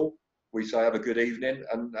personal. We say, have a good evening,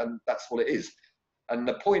 and that's what it is. And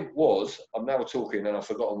the point was, I'm now talking and I've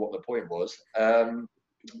forgotten what the point was,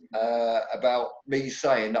 about me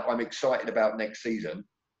saying that I'm excited about next season.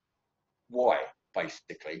 Why,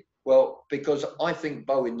 basically? Well, because I think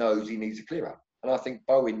Bowen knows he needs a clear out. And I think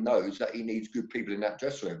Bowen knows that he needs good people in that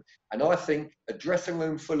dressing room. And I think a dressing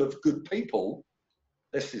room full of good people,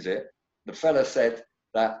 this is it. The fella said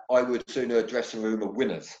that I would sooner a dressing room of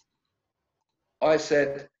winners. I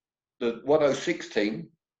said the 106 team,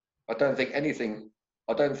 I don't think any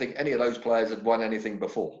of those players had won anything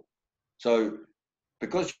before. So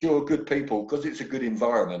because you're good people, because it's a good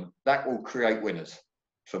environment, that will create winners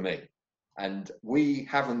for me. And we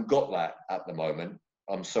haven't got that at the moment,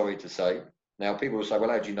 I'm sorry to say. Now, people will say,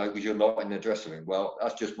 well, how do you know? Because you're not in the dressing room. Well,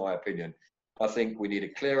 that's just my opinion. I think we need a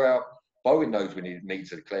clear out. Bowen knows we need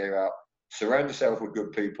to clear out. Surround yourself with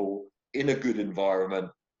good people in a good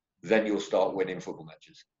environment. Then you'll start winning football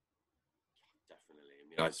matches.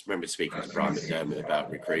 Definitely. I just remember speaking to Brian McDermott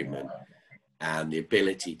about recruitment, and the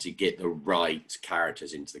ability to get the right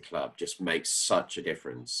characters into the club just makes such a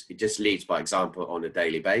difference. It just leads by example on a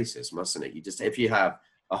daily basis, mustn't it? If you have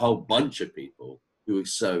a whole bunch of people who are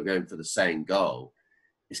so going for the same goal,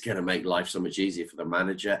 it's going to make life so much easier for the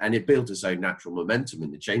manager, and it builds its own natural momentum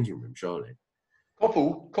in the changing room, surely.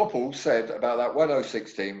 Koppel said about that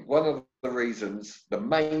 106 team, one of the reasons, the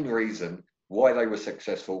main reason why they were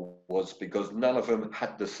successful was because none of them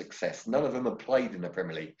had the success. None of them had played in the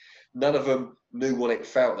Premier League. None of them knew what it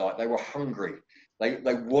felt like. They were hungry. They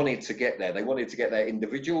wanted to get there. They wanted to get there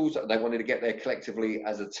individuals. They wanted to get there collectively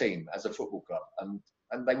as a team, as a football club.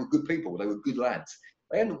 And they were good people. They were good lads.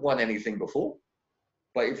 They hadn't won anything before.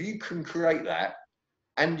 But if you can create that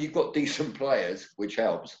and you've got decent players, which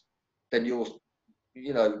helps, then you'll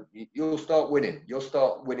start winning. You'll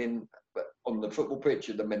start winning on the football pitch,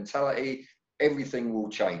 the mentality, everything will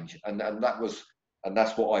change. And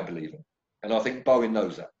that's what I believe in. And I think Bowen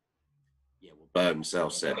knows that. Yeah, well, Bowen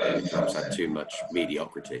himself said that the club's had too much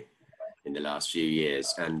mediocrity in the last few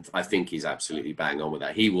years, and I think he's absolutely bang on with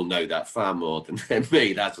that. He will know that far more than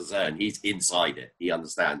me, that's for certain. He's inside it. He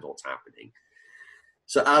understands what's happening.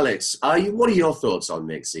 So, Alex, what are your thoughts on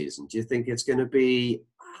next season? Do you think it's going to be...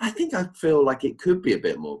 I feel like it could be a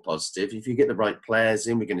bit more positive. If you get the right players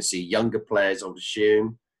in, we're going to see younger players, I would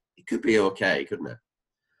assume. It could be okay, couldn't it?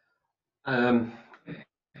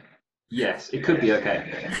 Yes, it could be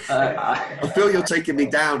okay. I feel you're taking me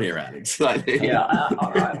down here, Alex. Yeah,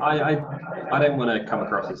 I don't want to come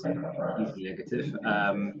across as easily negative.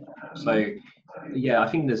 I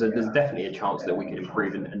think there's definitely a chance that we can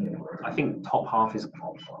improve, and I think top half is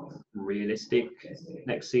realistic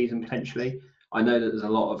next season potentially. I know that there's a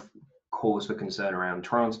lot of cause for concern around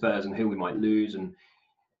transfers and who we might lose,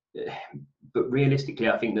 but realistically,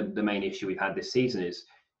 I think the main issue we've had this season is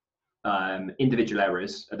individual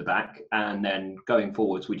errors at the back, and then going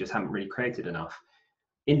forwards, we just haven't really created enough.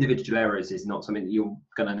 Individual errors is not something that you're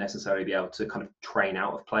going to necessarily be able to kind of train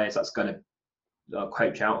out of players. That's going to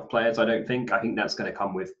coach out of players, I don't think. I think that's going to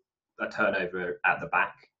come with a turnover at the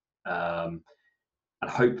back, and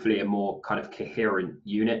hopefully a more kind of coherent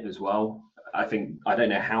unit as well. I don't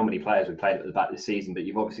know how many players we played at the back this season, but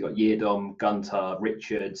you've obviously got Yeardom, Gunter,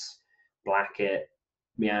 Richards, Blackett,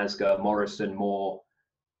 Miazga, Morrison, Moore,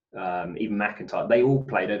 even McIntyre. They all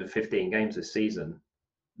played over 15 games this season.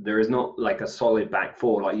 There is not like a solid back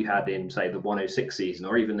four like you had in, say, the 106 season,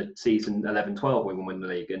 or even the season 11-12 when we won the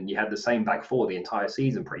league, and you had the same back four the entire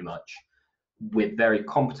season pretty much. with very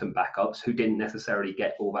competent backups who didn't necessarily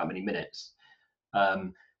get all that many minutes.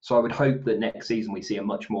 So I would hope that next season we see a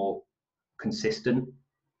much more consistent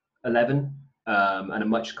 11 and a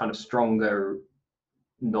much kind of stronger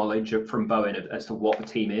knowledge from Bowen as to what the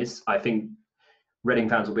team is. I think Reading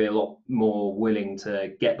fans will be a lot more willing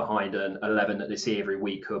to get behind an 11 that they see every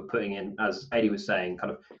week, who are putting in, as Eddie was saying,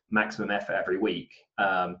 kind of maximum effort every week.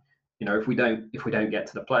 If we don't get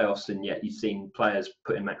to the playoffs and yet you've seen players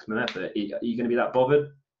put in maximum effort, are you going to be that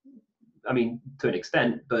bothered? I mean, to an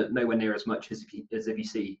extent, but nowhere near as much as if you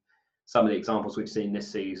see some of the examples we've seen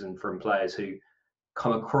this season from players who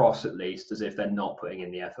come across at least as if they're not putting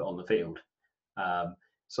in the effort on the field.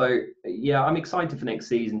 So yeah, I'm excited for next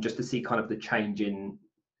season just to see kind of the change in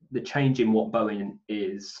what Bowen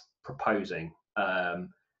is proposing.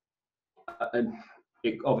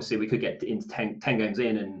 Obviously, we could get into 10 games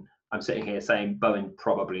in, and I'm sitting here saying Bowen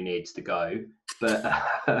probably needs to go, but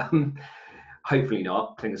hopefully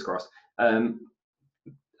not. Fingers crossed.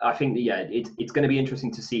 I think that, it's going to be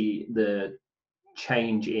interesting to see the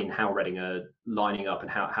change in how Reading are lining up and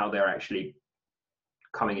how they're actually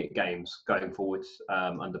coming at games going forwards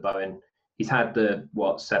under Bowen. He's had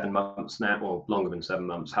 7 months now, or longer than 7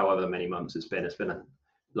 months, however many months it's been. It's been a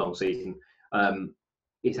long season.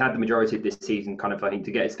 He's had the majority of this season kind of, I think,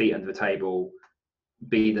 to get his feet under the table,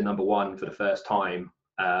 be the number one for the first time.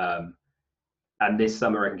 And this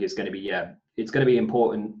summer, I think it's going to be, it's going to be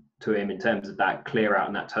important to him in terms of that clear out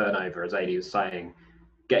and that turnover, as Adi was saying,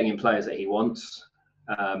 getting in players that he wants.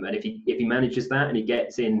 And if he manages that and he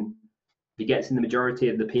gets in the majority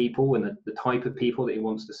of the people and the type of people that he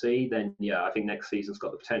wants to see, then I think next season's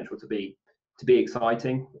got the potential to be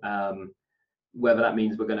exciting. Whether that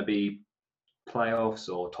means we're going to be playoffs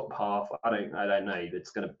or top half, I don't know.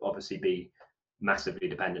 It's going to obviously be massively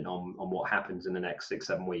dependent on what happens in the next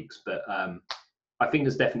 6-7 weeks. But I think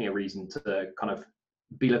there's definitely a reason to kind of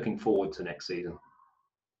be looking forward to next season.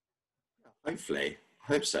 Hopefully.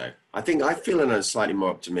 I hope so. I think I'm feeling slightly more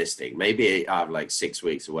optimistic. Maybe 6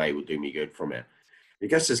 weeks away will do me good from it. I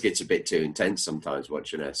guess this gets a bit too intense sometimes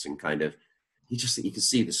watching us, and kind of you can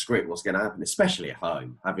see the script, what's going to happen, especially at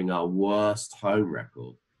home, having our worst home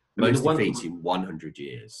record, most defeats in 100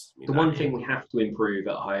 years. The one thing we have to improve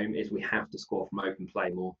at home is we have to score from open play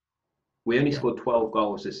more. We only scored 12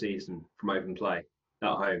 goals this season from open play at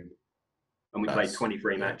home, and we played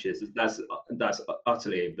 23 matches. That's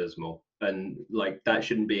utterly abysmal. And that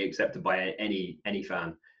shouldn't be accepted by any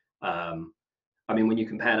fan. I mean, when you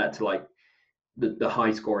compare that to the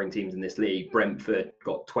high scoring teams in this league, Brentford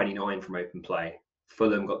got 29 from open play,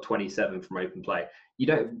 Fulham got 27 from open play.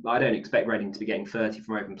 I don't expect Reading to be getting 30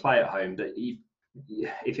 from open play at home, but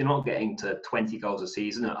if you're not getting to 20 goals a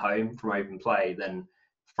season at home from open play, then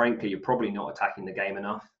frankly you're probably not attacking the game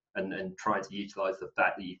enough and trying to utilise the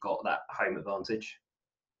fact that you've got that home advantage.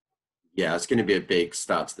 Yeah, it's going to be a big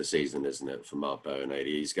start to the season, isn't it, for Mark Bowen?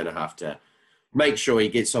 He's going to have to make sure he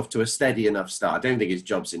gets off to a steady enough start. I don't think his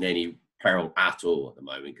job's in any peril at all at the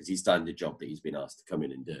moment, because he's done the job that he's been asked to come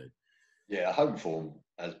in and do. Yeah, home form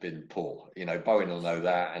has been poor. Bowen will know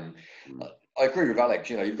that. And I agree with Alex.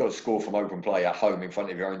 You've got to score from open play at home in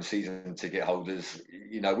front of your own season ticket holders.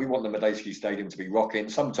 We want the Medeski Stadium to be rocking.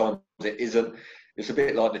 Sometimes it isn't. It's a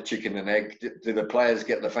bit like the chicken and egg. Do the players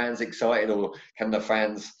get the fans excited, or can the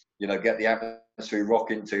fans get the atmosphere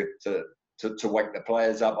rocking to wake the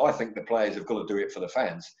players up? I think the players have got to do it for the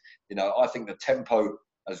fans. I think the tempo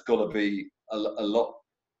has got to be a lot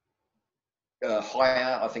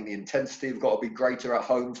higher. I think the intensity have got to be greater at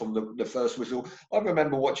home from the first whistle. I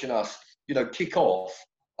remember watching us, kick off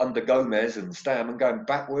under Gomez and Stam and going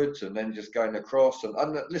backwards and then just going across.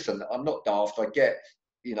 And listen, I'm not daft. I get,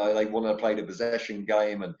 they want to play the possession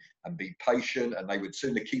game and be patient, and they would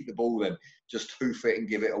sooner keep the ball than just hoof it and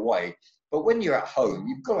give it away. But when you're at home,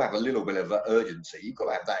 you've got to have a little bit of urgency. You've got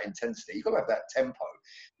to have that intensity. You've got to have that tempo.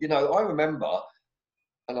 I remember,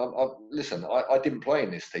 and I didn't play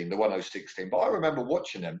in this team, the 106 team, but I remember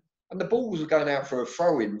watching them, and the balls were going out for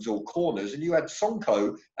throw-ins or corners, and you had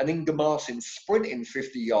Sonko and Inga Martin sprinting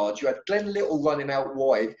 50 yards. You had Glenn Little running out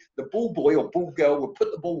wide. The ball boy or ball girl would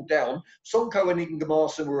put the ball down. Sonko and Inga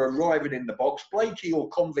Martin were arriving in the box. Blakey or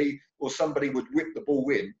Convey or somebody would whip the ball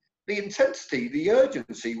in. The intensity, the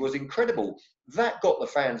urgency was incredible. That got the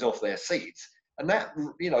fans off their seats. And that,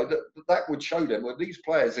 that would show them, well, these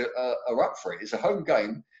players are up for it. It's a home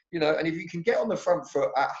game, and if you can get on the front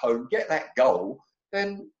foot at home, get that goal,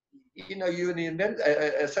 then, you're in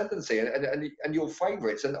the ascendancy and your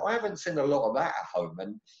favourites. And I haven't seen a lot of that at home,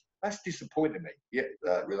 and that's disappointed me. Yeah,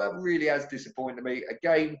 that really has disappointed me.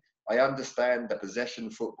 Again, I understand the possession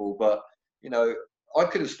football, but, I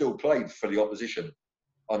could have still played for the opposition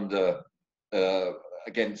under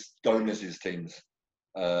against Gomez's teams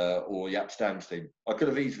or Jaap Stam's team. I could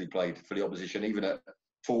have easily played for the opposition, even at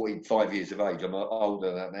 45 years of age. I'm older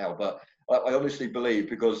than that now, but I honestly believe,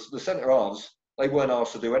 because the centre halves, they weren't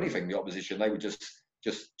asked to do anything, the opposition. They were just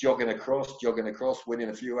jogging across, winning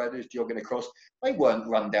a few headers, jogging across. They weren't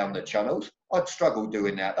run down the channels. I'd struggle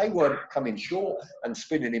doing that. They weren't coming short and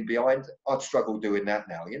spinning in behind. I'd struggle doing that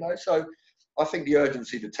now, So I think the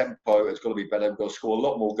urgency, the tempo has got to be better. We've got to score a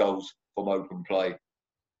lot more goals from open play.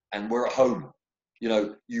 And we're at home.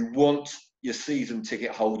 You want your season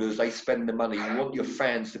ticket holders, they spend the money. You want your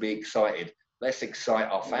fans to be excited. Let's excite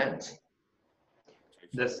our fans.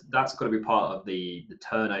 That's got to be part of the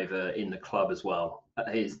turnover in the club as well.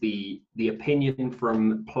 Is the opinion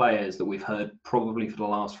from players that we've heard probably for the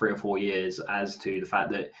last 3 or 4 years as to the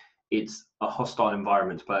fact that it's a hostile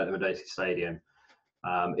environment to play at the Madejski Stadium.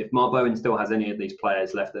 If Mark Bowen still has any of these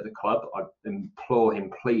players left at the club, I implore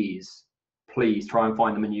him, please try and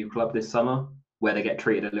find them a new club this summer where they get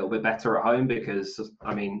treated a little bit better at home, because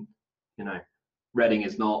Reading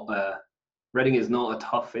is not a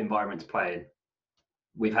tough environment to play in.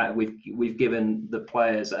 We've given the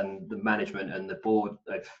players and the management and the board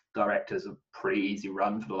of directors a pretty easy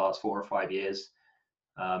run for the last 4 or 5 years.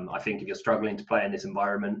 I think if you're struggling to play in this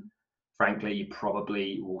environment, frankly, you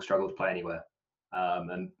probably will struggle to play anywhere.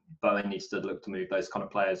 And Bowen needs to look to move those kind of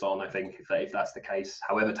players on. I think if that's the case,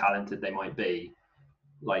 however talented they might be,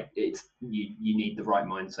 you need the right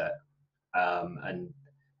mindset. And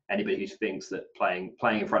anybody who thinks that playing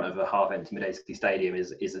in front of a half-empty Madejski Stadium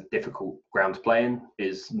is a difficult ground to play in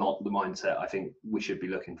is not the mindset I think we should be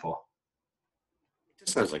looking for. It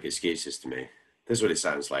just sounds like excuses to me. This is what it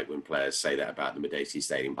sounds like when players say that about the Madejski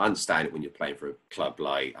Stadium. I understand it when you're playing for a club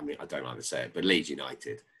like, I don't like to say it, but Leeds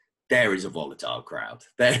United. There is a volatile crowd.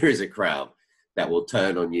 There is a crowd that will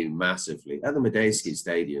turn on you massively. At the Madejski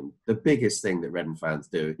Stadium, the biggest thing that Reading fans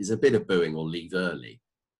do is a bit of booing or leave early.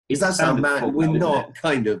 That's how we're not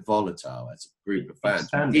kind of volatile as a group of fans.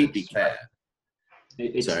 We deeply care.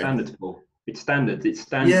 It's standard, Paul. It's standard.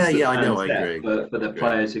 Yeah, I know. I agree. For the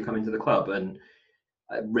players who come into the club, and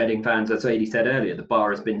Reading fans, as Adi said earlier, the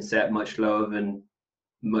bar has been set much lower than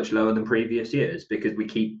previous years, because we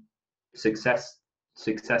keep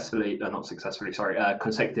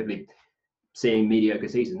consecutively seeing mediocre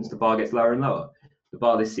seasons. The bar gets lower and lower. The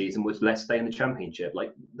bar this season was let's stay in the Championship.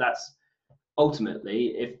 That's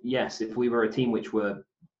ultimately, if we were a team which were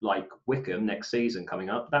like Wycombe next season coming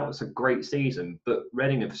up, that was a great season. But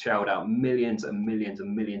Reading have shelled out millions and millions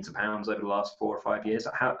and millions of pounds over the last 4 or 5 years.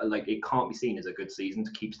 It can't be seen as a good season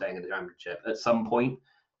to keep staying in the Championship. At some point,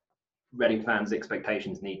 Reading fans'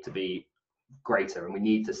 expectations need to be greater, and we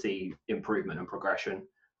need to see improvement and progression.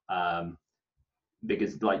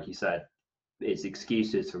 Because, like you said, it's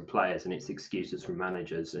excuses from players and it's excuses from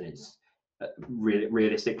managers, and it's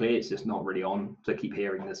realistically, it's just not really on to keep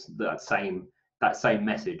hearing that same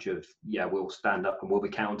message of we'll stand up and we'll be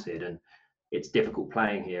counted, and it's difficult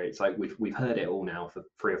playing here. It's like we've heard it all now for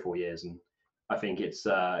 3 or 4 years, and I think it's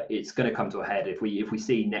going to come to a head if we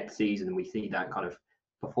see next season and we see that kind of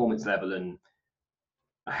performance level and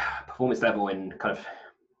kind of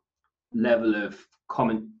level of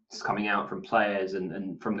comments coming out from players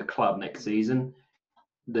and from the club next season.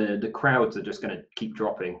 The crowds are just going to keep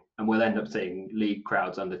dropping, and we'll end up seeing league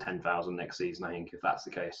crowds under 10,000 next season, I think, if that's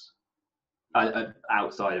the case.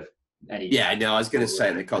 Outside of any... Yeah, no, I was going to say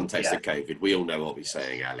in the context of COVID, we all know what we're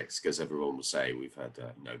saying, Alex, because everyone will say we've had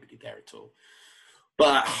nobody there at all.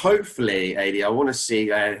 But hopefully, Adi, I want to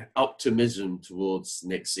see optimism towards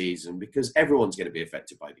next season, because everyone's going to be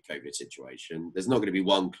affected by the COVID situation. There's not going to be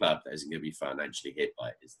one club that isn't going to be financially hit by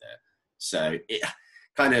it, is there? So it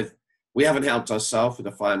kind of... We haven't helped ourselves with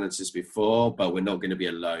the finances before, but we're not going to be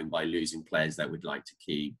alone by losing players that we'd like to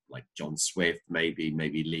keep, like John Swift, maybe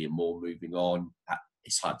Liam Moore moving on.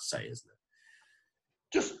 It's hard to say, isn't it?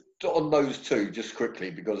 Just on those two, just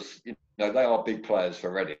quickly, because they are big players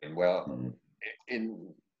for Reading. Well,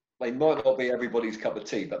 they might not be everybody's cup of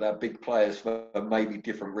tea, but they're big players for maybe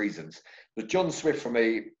different reasons. But John Swift, for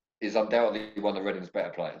me, is undoubtedly one of Reading's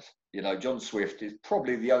better players. John Swift is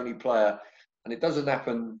probably the only player, and it doesn't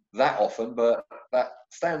happen that often, but that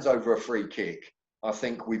stands over a free kick. I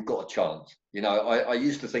think we've got a chance. I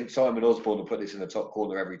used to think Simon Osborne will put this in the top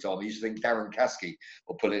corner every time. I used to think Darren Caskey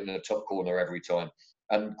will put it in the top corner every time.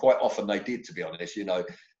 And quite often they did, to be honest,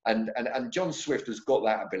 And John Swift has got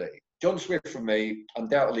that ability. John Swift, for me,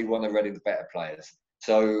 undoubtedly one of Reading's better players.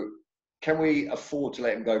 So can we afford to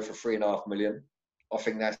let him go for $3.5 million? I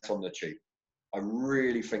think that's on the cheap. I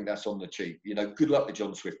really think that's on the cheap. Good luck to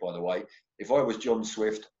John Swift, by the way. If I was John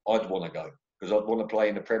Swift, I'd want to go, because I'd want to play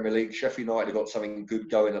in the Premier League. Sheffield United have got something good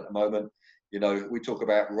going at the moment. You know, we talk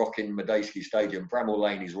about rocking Madejski Stadium. Bramall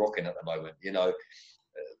Lane is rocking at the moment. You know,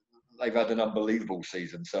 they've had an unbelievable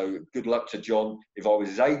season. So good luck to John. If I was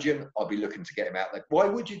his agent, I'd be looking to get him out there. Why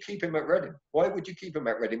would you keep him at Reading? Why would you keep him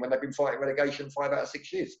at Reading when they've been fighting relegation 5 out of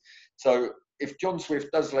 6 years? So if John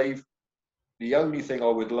Swift does leave, the only thing I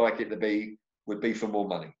would like it to be would be for more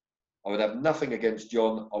money. I would have nothing against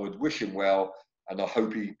John. I would wish him well, and I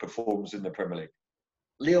hope he performs in the Premier League.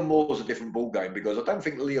 Liam Moore's a different ballgame, because I don't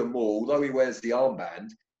think Liam Moore, although he wears the armband,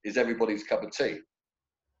 is everybody's cup of tea.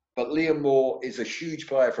 But Liam Moore is a huge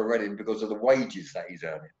player for Reading because of the wages that he's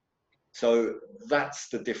earning. So that's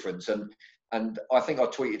the difference. And I think I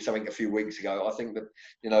tweeted something a few weeks ago. I think that,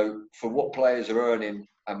 you know, for what players are earning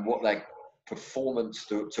and what their performance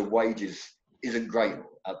to wages isn't great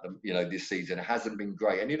at them, you know, this season. It hasn't been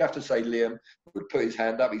great. And you'd have to say Liam would put his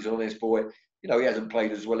hand up. He's an honest boy. You know, he hasn't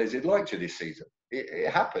played as well as he'd like to this season.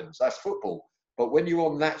 It happens. That's football. But when you're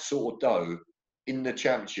on that sort of dough in the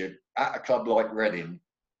Championship at a club like Reading,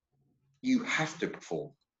 you have to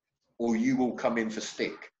perform or you will come in for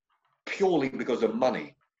stick purely because of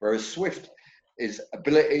money. Whereas Swift is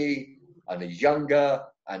ability and he's younger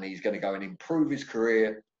and he's going to go and improve his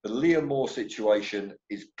career. The Liam Moore situation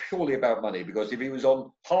is purely about money, because if he was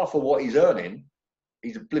on half of what he's earning,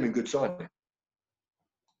 he's a blimmin' good signing.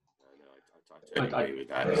 I totally agree with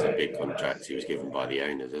that. It's a big contract he was given by the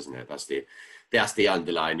owners, isn't it? That's the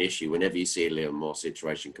underlying issue. Whenever you see a Liam Moore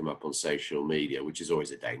situation come up on social media, which is always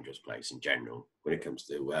a dangerous place in general when it comes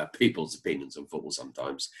to people's opinions on football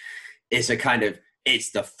sometimes, it's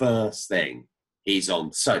the first thing. He's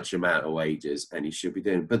on such amount of wages and he should be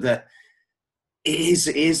doing. But that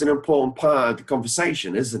it is an important part of the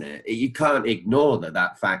conversation, isn't it? You can't ignore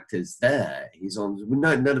that fact is there. He's on,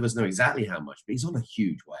 none of us know exactly how much, but he's on a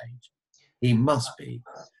huge wage. He must be.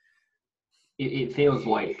 It feels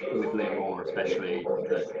like with Liam Moore especially,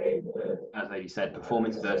 that, as Lady said,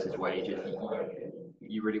 performance versus wages.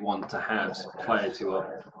 You really want to have players who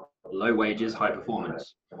are low wages, high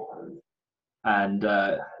performance. And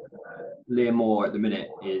Liam Moore at the minute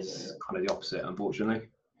is kind of the opposite, unfortunately.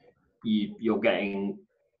 You're getting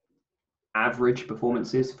average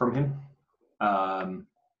performances from him. And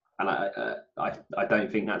I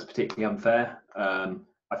don't think that's particularly unfair.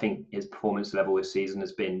 I think his performance level this season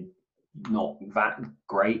has been not that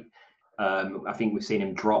great. I think we've seen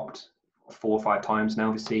him dropped 4 or 5 times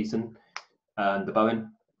now this season. The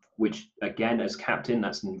Bowen, which again, as captain,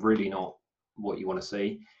 that's really not what you want to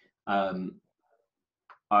see. I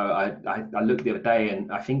looked the other day and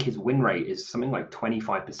I think his win rate is something like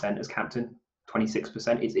 25% as captain,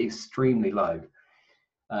 26%. It's extremely low.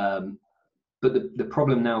 But the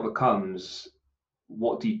problem now becomes,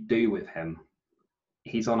 what do you do with him?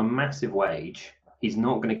 He's on a massive wage. He's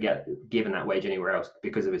not going to get given that wage anywhere else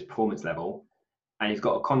because of his performance level. And he's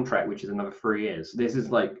got a contract which is another 3 years. This is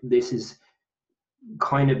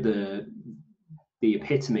kind of the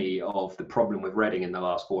epitome of the problem with Reading in the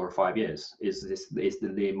last 4 or 5 years is the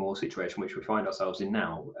Liam Moore situation which we find ourselves in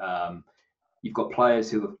now. You've got players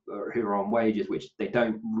who are on wages which they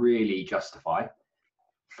don't really justify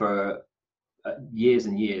for years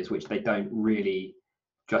and years, which they don't really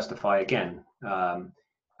justify again.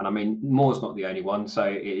 And I mean, Moore's not the only one, so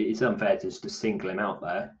it's unfair to just single him out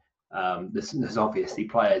there. There's obviously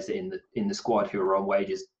players in the squad who are on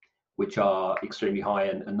wages which are extremely high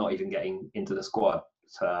and not even getting into the squad.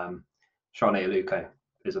 Sane Aluko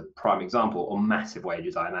is a prime example, on massive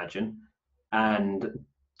wages, I imagine, and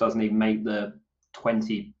doesn't even make the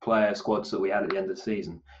 20-player squads that we had at the end of the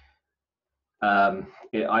season.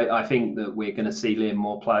 I think that we're going to see Liam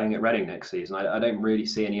Moore playing at Reading next season. I don't really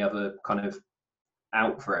see any other kind of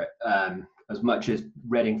out for it. As much as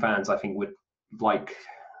Reading fans, I think, would like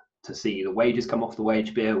to see the wages come off the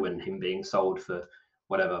wage bill and him being sold for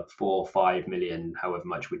whatever 4 or 5 million, however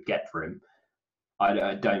much we'd get for him.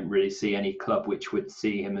 I don't really see any club which would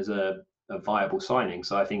see him as a viable signing.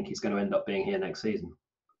 So I think he's going to end up being here next season.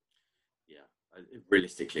 Yeah,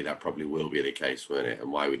 realistically, that probably will be the case, won't it?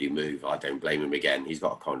 And why would he move? I don't blame him again. He's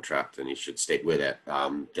got a contract and he should stick with it.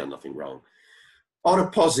 Done nothing wrong. On a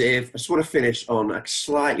positive, I just want to finish on a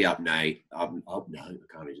slightly up note. No, I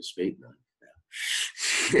can't even speak now.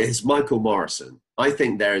 It's Michael Morrison. I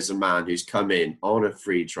think there is a man who's come in on a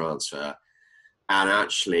free transfer and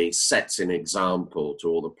actually sets an example to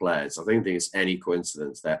all the players. I don't think it's any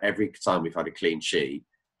coincidence that every time we've had a clean sheet,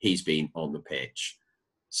 he's been on the pitch.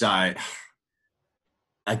 So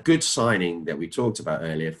a good signing that we talked about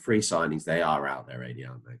earlier, free signings, they are out there, Eddie,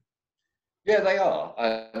 aren't they? Yeah, they are.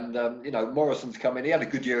 And, Morrison's come in. He had a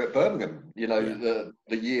good year at Birmingham, the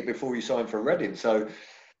year before he signed for Reading. So,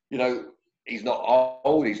 he's not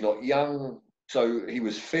old, he's not young, So he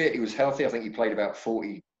was fit, he was healthy. I think he played about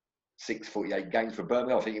 46, 48 games for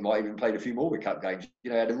Birmingham. I think he might have even played a few more with cup games.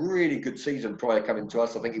 You know, he had a really good season prior coming to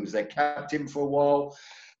us. I think he was their captain for a while.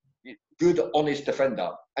 Good, honest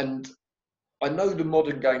defender. And I know the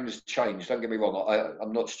modern game has changed. Don't get me wrong.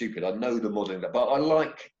 I'm not stupid. I know the modern game. But I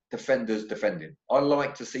like defenders defending. I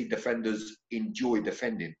like to see defenders enjoy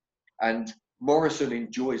defending. And Morrison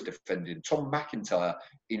enjoys defending. Tom McIntyre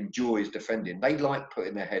enjoys defending. They like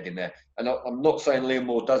putting their head in there. And I'm not saying Liam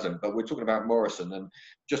Moore doesn't, but we're talking about Morrison. And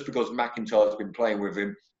just because McIntyre's been playing with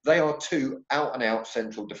him, they are two out-and-out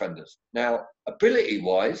central defenders. Now,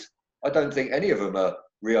 ability-wise, I don't think any of them are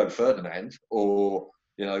Rio Ferdinand or,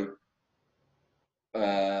 you know,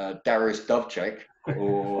 Darius Dovcek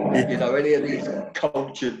or, you know, any of these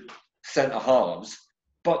cultured centre-halves,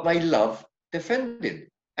 but they love defending.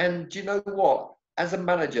 And do you know what? As a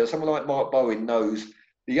manager, someone like Mark Bowen knows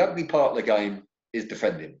the ugly part of the game is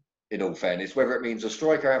defending, in all fairness, whether it means a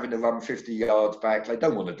striker having to run 50 yards back. They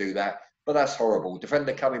don't want to do that, but that's horrible.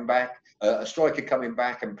 Defender coming back, a striker coming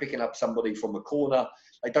back and picking up somebody from a corner.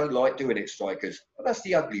 They don't like doing it, strikers. But that's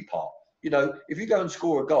the ugly part. You know, if you go and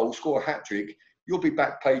score a goal, score a hat-trick, you'll be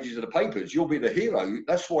back pages of the papers. You'll be the hero.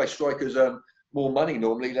 That's why strikers earn more money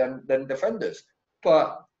normally than defenders.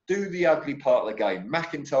 But do the ugly part of the game.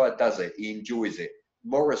 McIntyre does it. He enjoys it.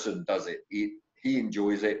 Morrison does it. He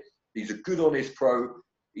enjoys it. He's a good, honest pro.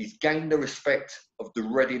 He's gained the respect of the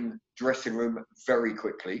Reading dressing room very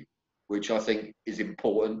quickly, which I think is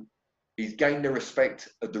important. He's gained the respect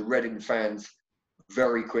of the Reading fans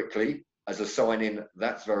very quickly. As a signing,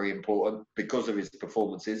 that's very important because of his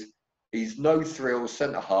performances. He's no thrills,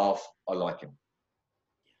 centre-half. I like him.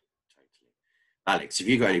 Alex, have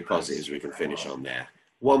you got any positives we can finish on there?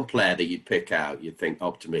 One player that you'd pick out, you'd think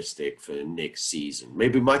optimistic for next season.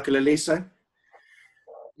 Maybe Michael Olise?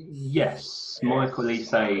 Yes, Michael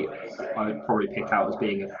Olise, I would probably pick out as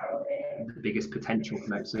being the biggest potential for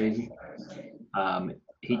next season.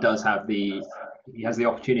 He has the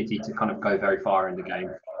opportunity to kind of go very far in the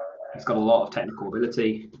game. He's got a lot of technical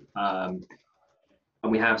ability, and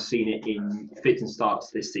we have seen it in fits and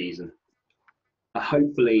starts this season.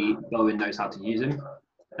 Hopefully, Bowen knows how to use him,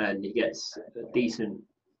 and he gets a decent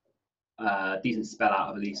spell out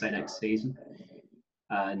of Olise next season.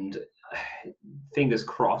 And fingers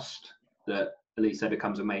crossed that Olise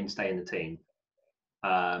becomes a mainstay in the team.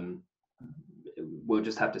 We'll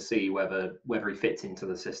just have to see whether he fits into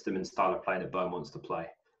the system and style of play that Bowen wants to play.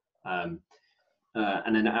 And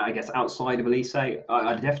then I guess outside of Olise,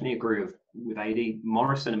 I definitely agree with AD.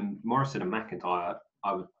 Morrison and McIntyre,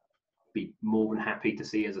 I would be more than happy to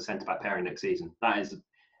see as a centre-back pairing next season. That is,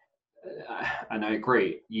 and I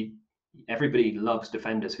agree. Everybody loves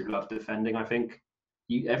defenders who love defending. I think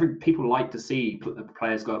people like to see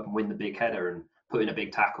players go up and win the big header and put in a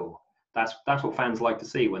big tackle. That's what fans like to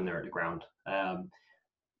see when they're at the ground.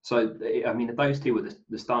 So I mean, if those two were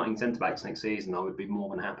the starting centre backs next season, I would be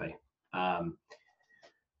more than happy.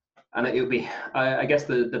 And it would be, I guess,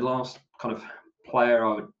 the last kind of player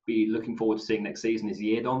I would be looking forward to seeing next season is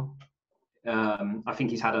Yiadom. I think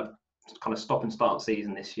he's had a kind of stop and start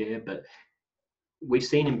season this year, but we've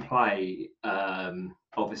seen him play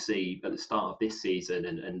obviously at the start of this season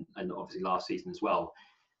and obviously last season as well.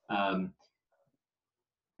 And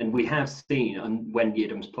we have seen when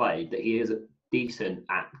Yiadom's played that he is decent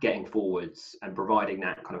at getting forwards and providing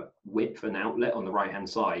that kind of width and outlet on the right-hand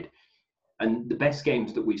side. And the best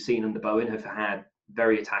games that we've seen under Bowen have had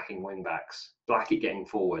very attacking wing-backs, Blackett getting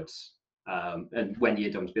forwards, and when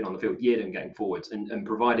Yiadom's been on the field, Yiadom getting forwards and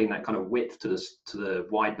providing that kind of width to the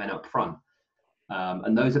wide men up front.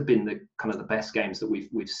 And those have been the kind of the best games that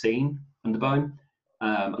we've seen under Bowen.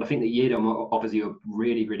 And I think that Yiadom are obviously a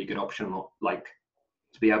really, really good option, like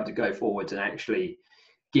to be able to go forwards and actually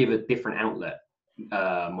give a different outlet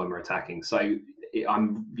when we're attacking. So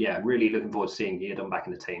I'm really looking forward to seeing Yiadom back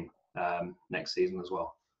in the team next season as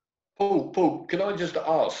well. Paul, can I just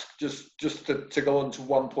ask, just to go on to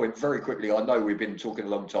one point very quickly? I know we've been talking a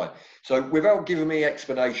long time. So without giving me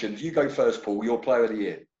explanations, you go first, Paul. Your player of the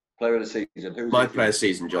year, player of the season. Who's my player of the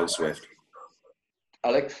season, John Swift.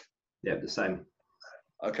 Alex? Yeah, the same.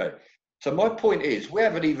 Okay. So my point is, we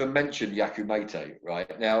haven't even mentioned Yakou Mete,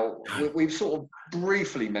 right? Now, we've sort of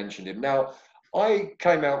briefly mentioned him. Now, I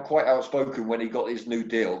came out quite outspoken when he got his new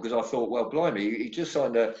deal because I thought, well, blimey, he just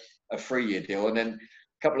signed a 3-year deal, and then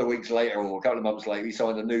a couple of weeks later or a couple of months later, he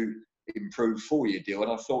signed a new improved 4-year deal.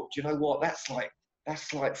 And I thought, do you know what? That's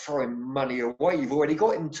like throwing money away. You've already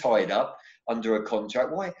got him tied up under a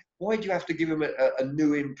contract. Why do you have to give him a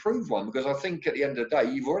new improved one? Because I think at the end of the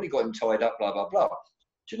day, you've already got him tied up, blah, blah, blah.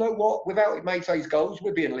 Do you know what? Without Mate's goals,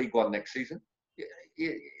 we'll be in League One next season.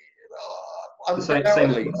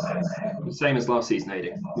 Same as last season,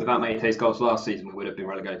 AD. Without Meite's goals last season, we would have been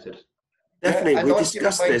relegated. Definitely. Yeah, we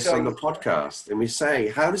discussed this on the podcast, and we say,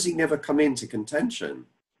 how does he never come into contention?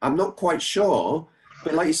 I'm not quite sure,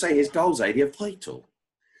 but like you say, his goals, AD, are vital.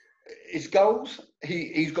 His goals,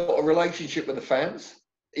 he's got a relationship with the fans,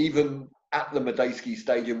 even at the Madejski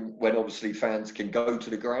Stadium, when obviously fans can go to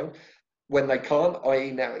the ground. When they can't,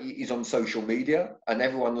 i.e. now he's on social media and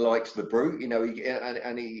everyone likes the Brute, you know,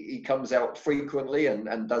 he comes out frequently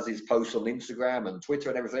and does his posts on Instagram and Twitter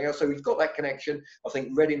and everything else. So he's got that connection. I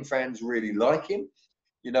think Reading fans really like him.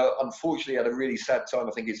 You know, unfortunately, he had a really sad time.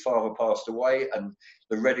 I think his father passed away and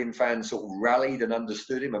the Reading fans sort of rallied and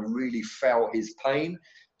understood him and really felt his pain.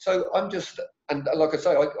 So and like I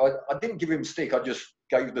say, I didn't give him stick. I just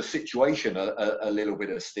gave the situation a little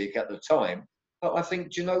bit of stick at the time. But I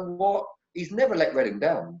think, do you know what? He's never let Reading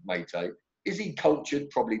down, Meite. Is he cultured?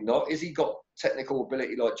 Probably not. Is he got technical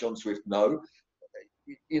ability like John Swift? No.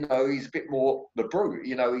 You know, he's a bit more the Brute.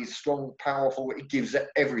 You know, he's strong, powerful. He gives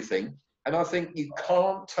everything. And I think you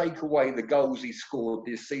can't take away the goals he scored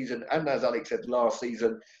this season, and as Alex said, last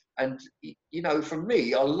season. And, you know, for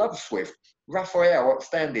me, I love Swift. Raphael,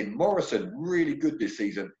 outstanding. Morrison, really good this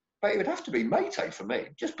season. But it would have to be Meite for me,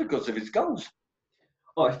 just because of his goals.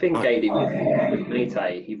 Well, I think, Adi, with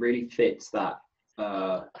Meite, he really fits that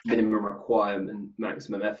minimum requirement,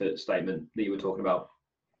 maximum effort statement that you were talking about.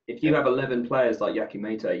 If you have 11 players like Jaki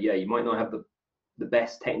Meite, yeah, you might not have the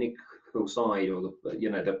best technical side or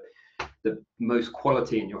the most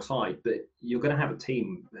quality in your side, but you're going to have a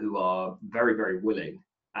team who are very, very willing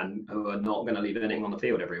and who are not going to leave anything on the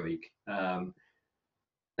field every week. And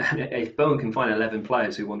if Bowen can find 11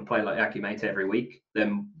 players who want to play like Jaki Meite every week,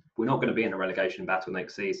 then we're not going to be in a relegation battle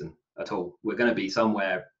next season at all. We're going to be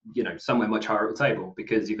somewhere much higher at the table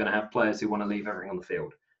because you're going to have players who want to leave everything on the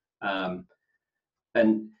field.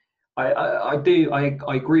 And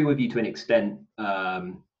I agree with you to an extent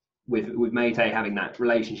with Meite having that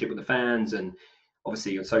relationship with the fans and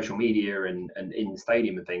obviously on social media and in the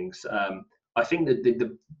stadium and things. I think that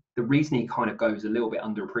the reason he kind of goes a little bit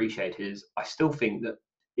underappreciated is I still think that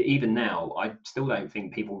even now, I still don't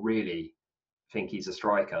think people really think he's a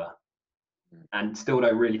striker and still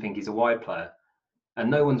don't really think he's a wide player. And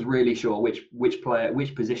no one's really sure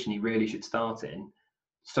which position he really should start in.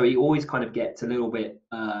 So he always kind of gets a little bit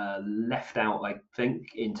left out, I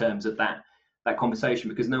think, in terms of that conversation,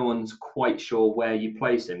 because no one's quite sure where you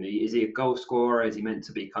place him. Is he a goal scorer? Is he meant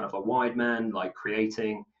to be kind of a wide man, like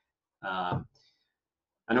creating? And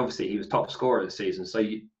obviously he was top scorer this season, so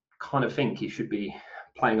you kind of think he should be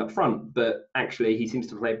playing up front, but actually he seems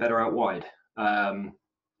to play better out wide.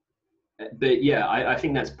 But yeah, I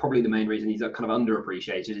think that's probably the main reason he's kind of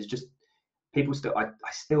underappreciated. Is just people still. I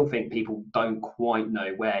still think people don't quite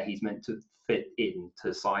know where he's meant to fit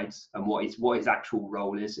into sides and what his actual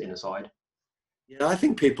role is in a side. Yeah, I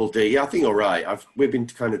think people do. Yeah, I think you're right. We've been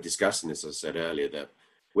kind of discussing this, as I said earlier, that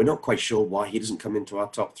we're not quite sure why he doesn't come into our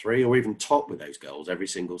top three or even top with those goals every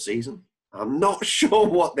single season. I'm not sure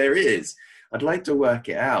what there is. I'd like to work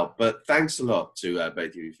it out. But thanks a lot to both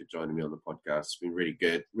of you for joining me on the podcast. It's been really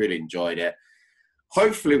good. Really enjoyed it.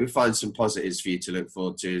 Hopefully we find some positives for you to look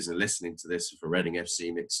forward to as listening to this for Reading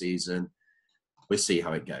FC mid-season. We'll see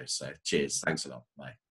how it goes. So cheers. Thanks a lot. Bye.